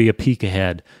sometimes there'll be a peek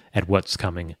ahead at what's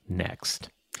coming next.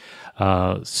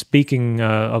 Speaking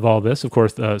of all this, of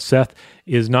course, Seth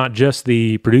is not just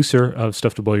the producer of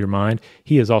Stuff to Blow Your Mind.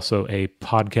 He is also a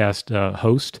podcast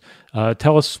host.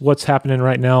 Tell us what's happening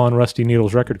right now on Rusty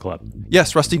Needles Record Club.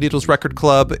 Yes, Rusty Needles Record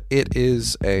Club. It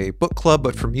is a book club,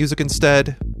 but for music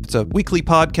instead. It's a weekly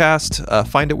podcast.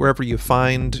 Find it wherever you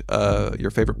find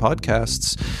your favorite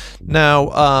podcasts.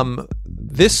 Now,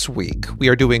 this week, we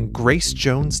are doing Grace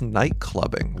Jones Night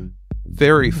Clubbing.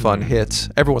 Very fun hit.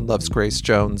 Everyone loves Grace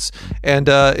Jones. And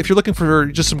if you're looking for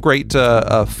just some great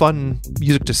fun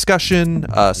music discussion,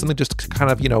 something just to kind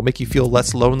of, make you feel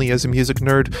less lonely as a music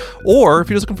nerd, or if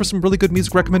you're just looking for some really good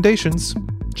music recommendations,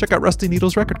 check out Rusty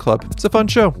Needles Record Club. It's a fun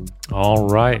show. All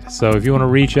right. So if you want to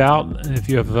reach out, if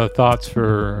you have thoughts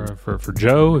for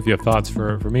Joe, if you have thoughts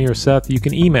for me or Seth, you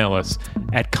can email us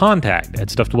at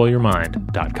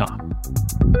contact@stufftoblowyourmind.com.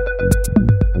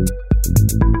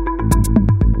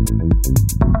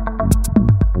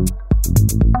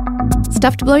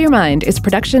 Stuff to Blow Your Mind is a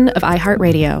production of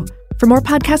iHeartRadio. For more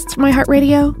podcasts from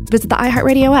iHeartRadio, visit the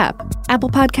iHeartRadio app, Apple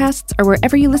Podcasts, or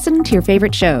wherever you listen to your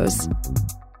favorite shows.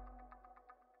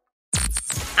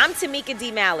 I'm Tamika D.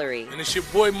 Mallory. And it's your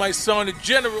boy, my son, the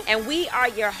General. And we are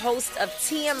your hosts of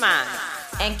TMI.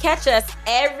 And catch us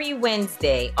every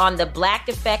Wednesday on the Black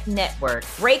Effect Network,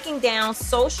 breaking down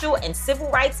social and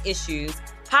civil rights issues,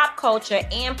 pop culture,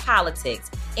 and politics,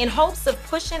 in hopes of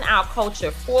pushing our culture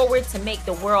forward to make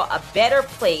the world a better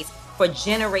place for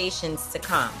generations to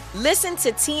come. Listen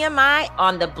to TMI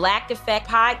on the Black Effect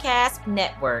Podcast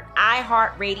Network,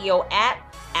 iHeartRadio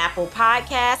app, Apple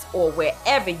Podcasts, or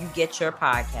wherever you get your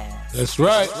podcasts. That's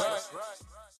right.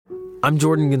 I'm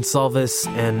Jordan Gonsalves,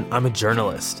 and I'm a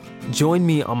journalist. Join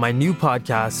me on my new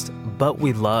podcast, But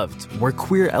We Loved, where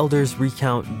queer elders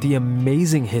recount the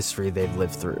amazing history they've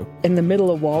lived through. In the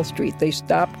middle of Wall Street, they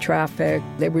stopped traffic.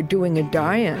 They were doing a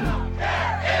die-in.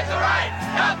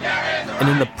 And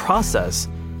in the process,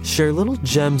 share little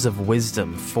gems of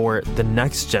wisdom for the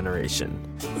next generation.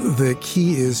 The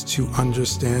key is to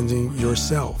understanding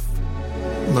yourself.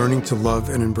 learning to love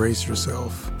and embrace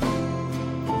yourself.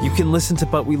 You can listen to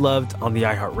But We Loved on the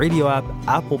iHeartRadio app,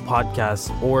 Apple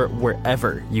Podcasts, or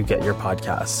wherever you get your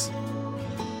podcasts.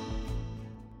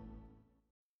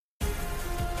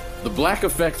 The Black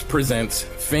Effect presents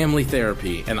Family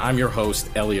Therapy, and I'm your host,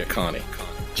 Elliot Connie.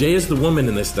 Jay is the woman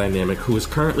in this dynamic who is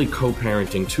currently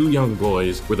co-parenting 2 young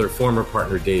boys with her former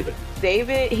partner, David.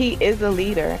 David, he is a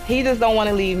leader. He just don't want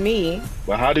to leave me.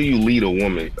 But how do you lead a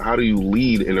woman? How do you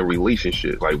lead in a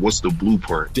relationship? Like, what's the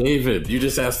blueprint? David, you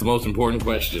just asked the most important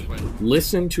question.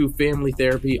 Listen to Family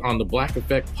Therapy on the Black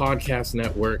Effect Podcast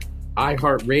Network,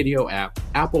 iHeartRadio app,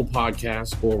 Apple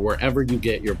Podcasts, or wherever you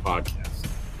get your podcasts.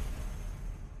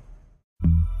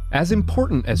 As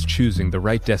important as choosing the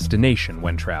right destination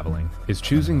when traveling is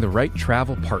choosing the right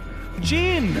travel partner.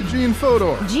 Gene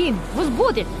Fodor. Gene, was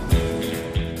будет?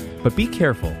 But be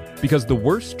careful, because the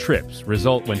worst trips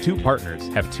result when 2 partners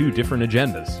have 2 different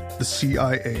agendas. The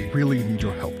CIA really need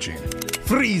your help, Gene.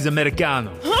 Freeze,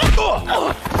 Americano.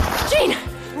 Gene,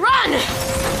 run!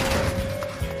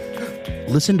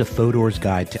 Listen to Fodor's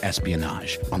Guide to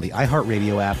Espionage on the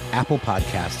iHeartRadio app, Apple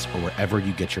Podcasts, or wherever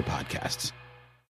you get your podcasts.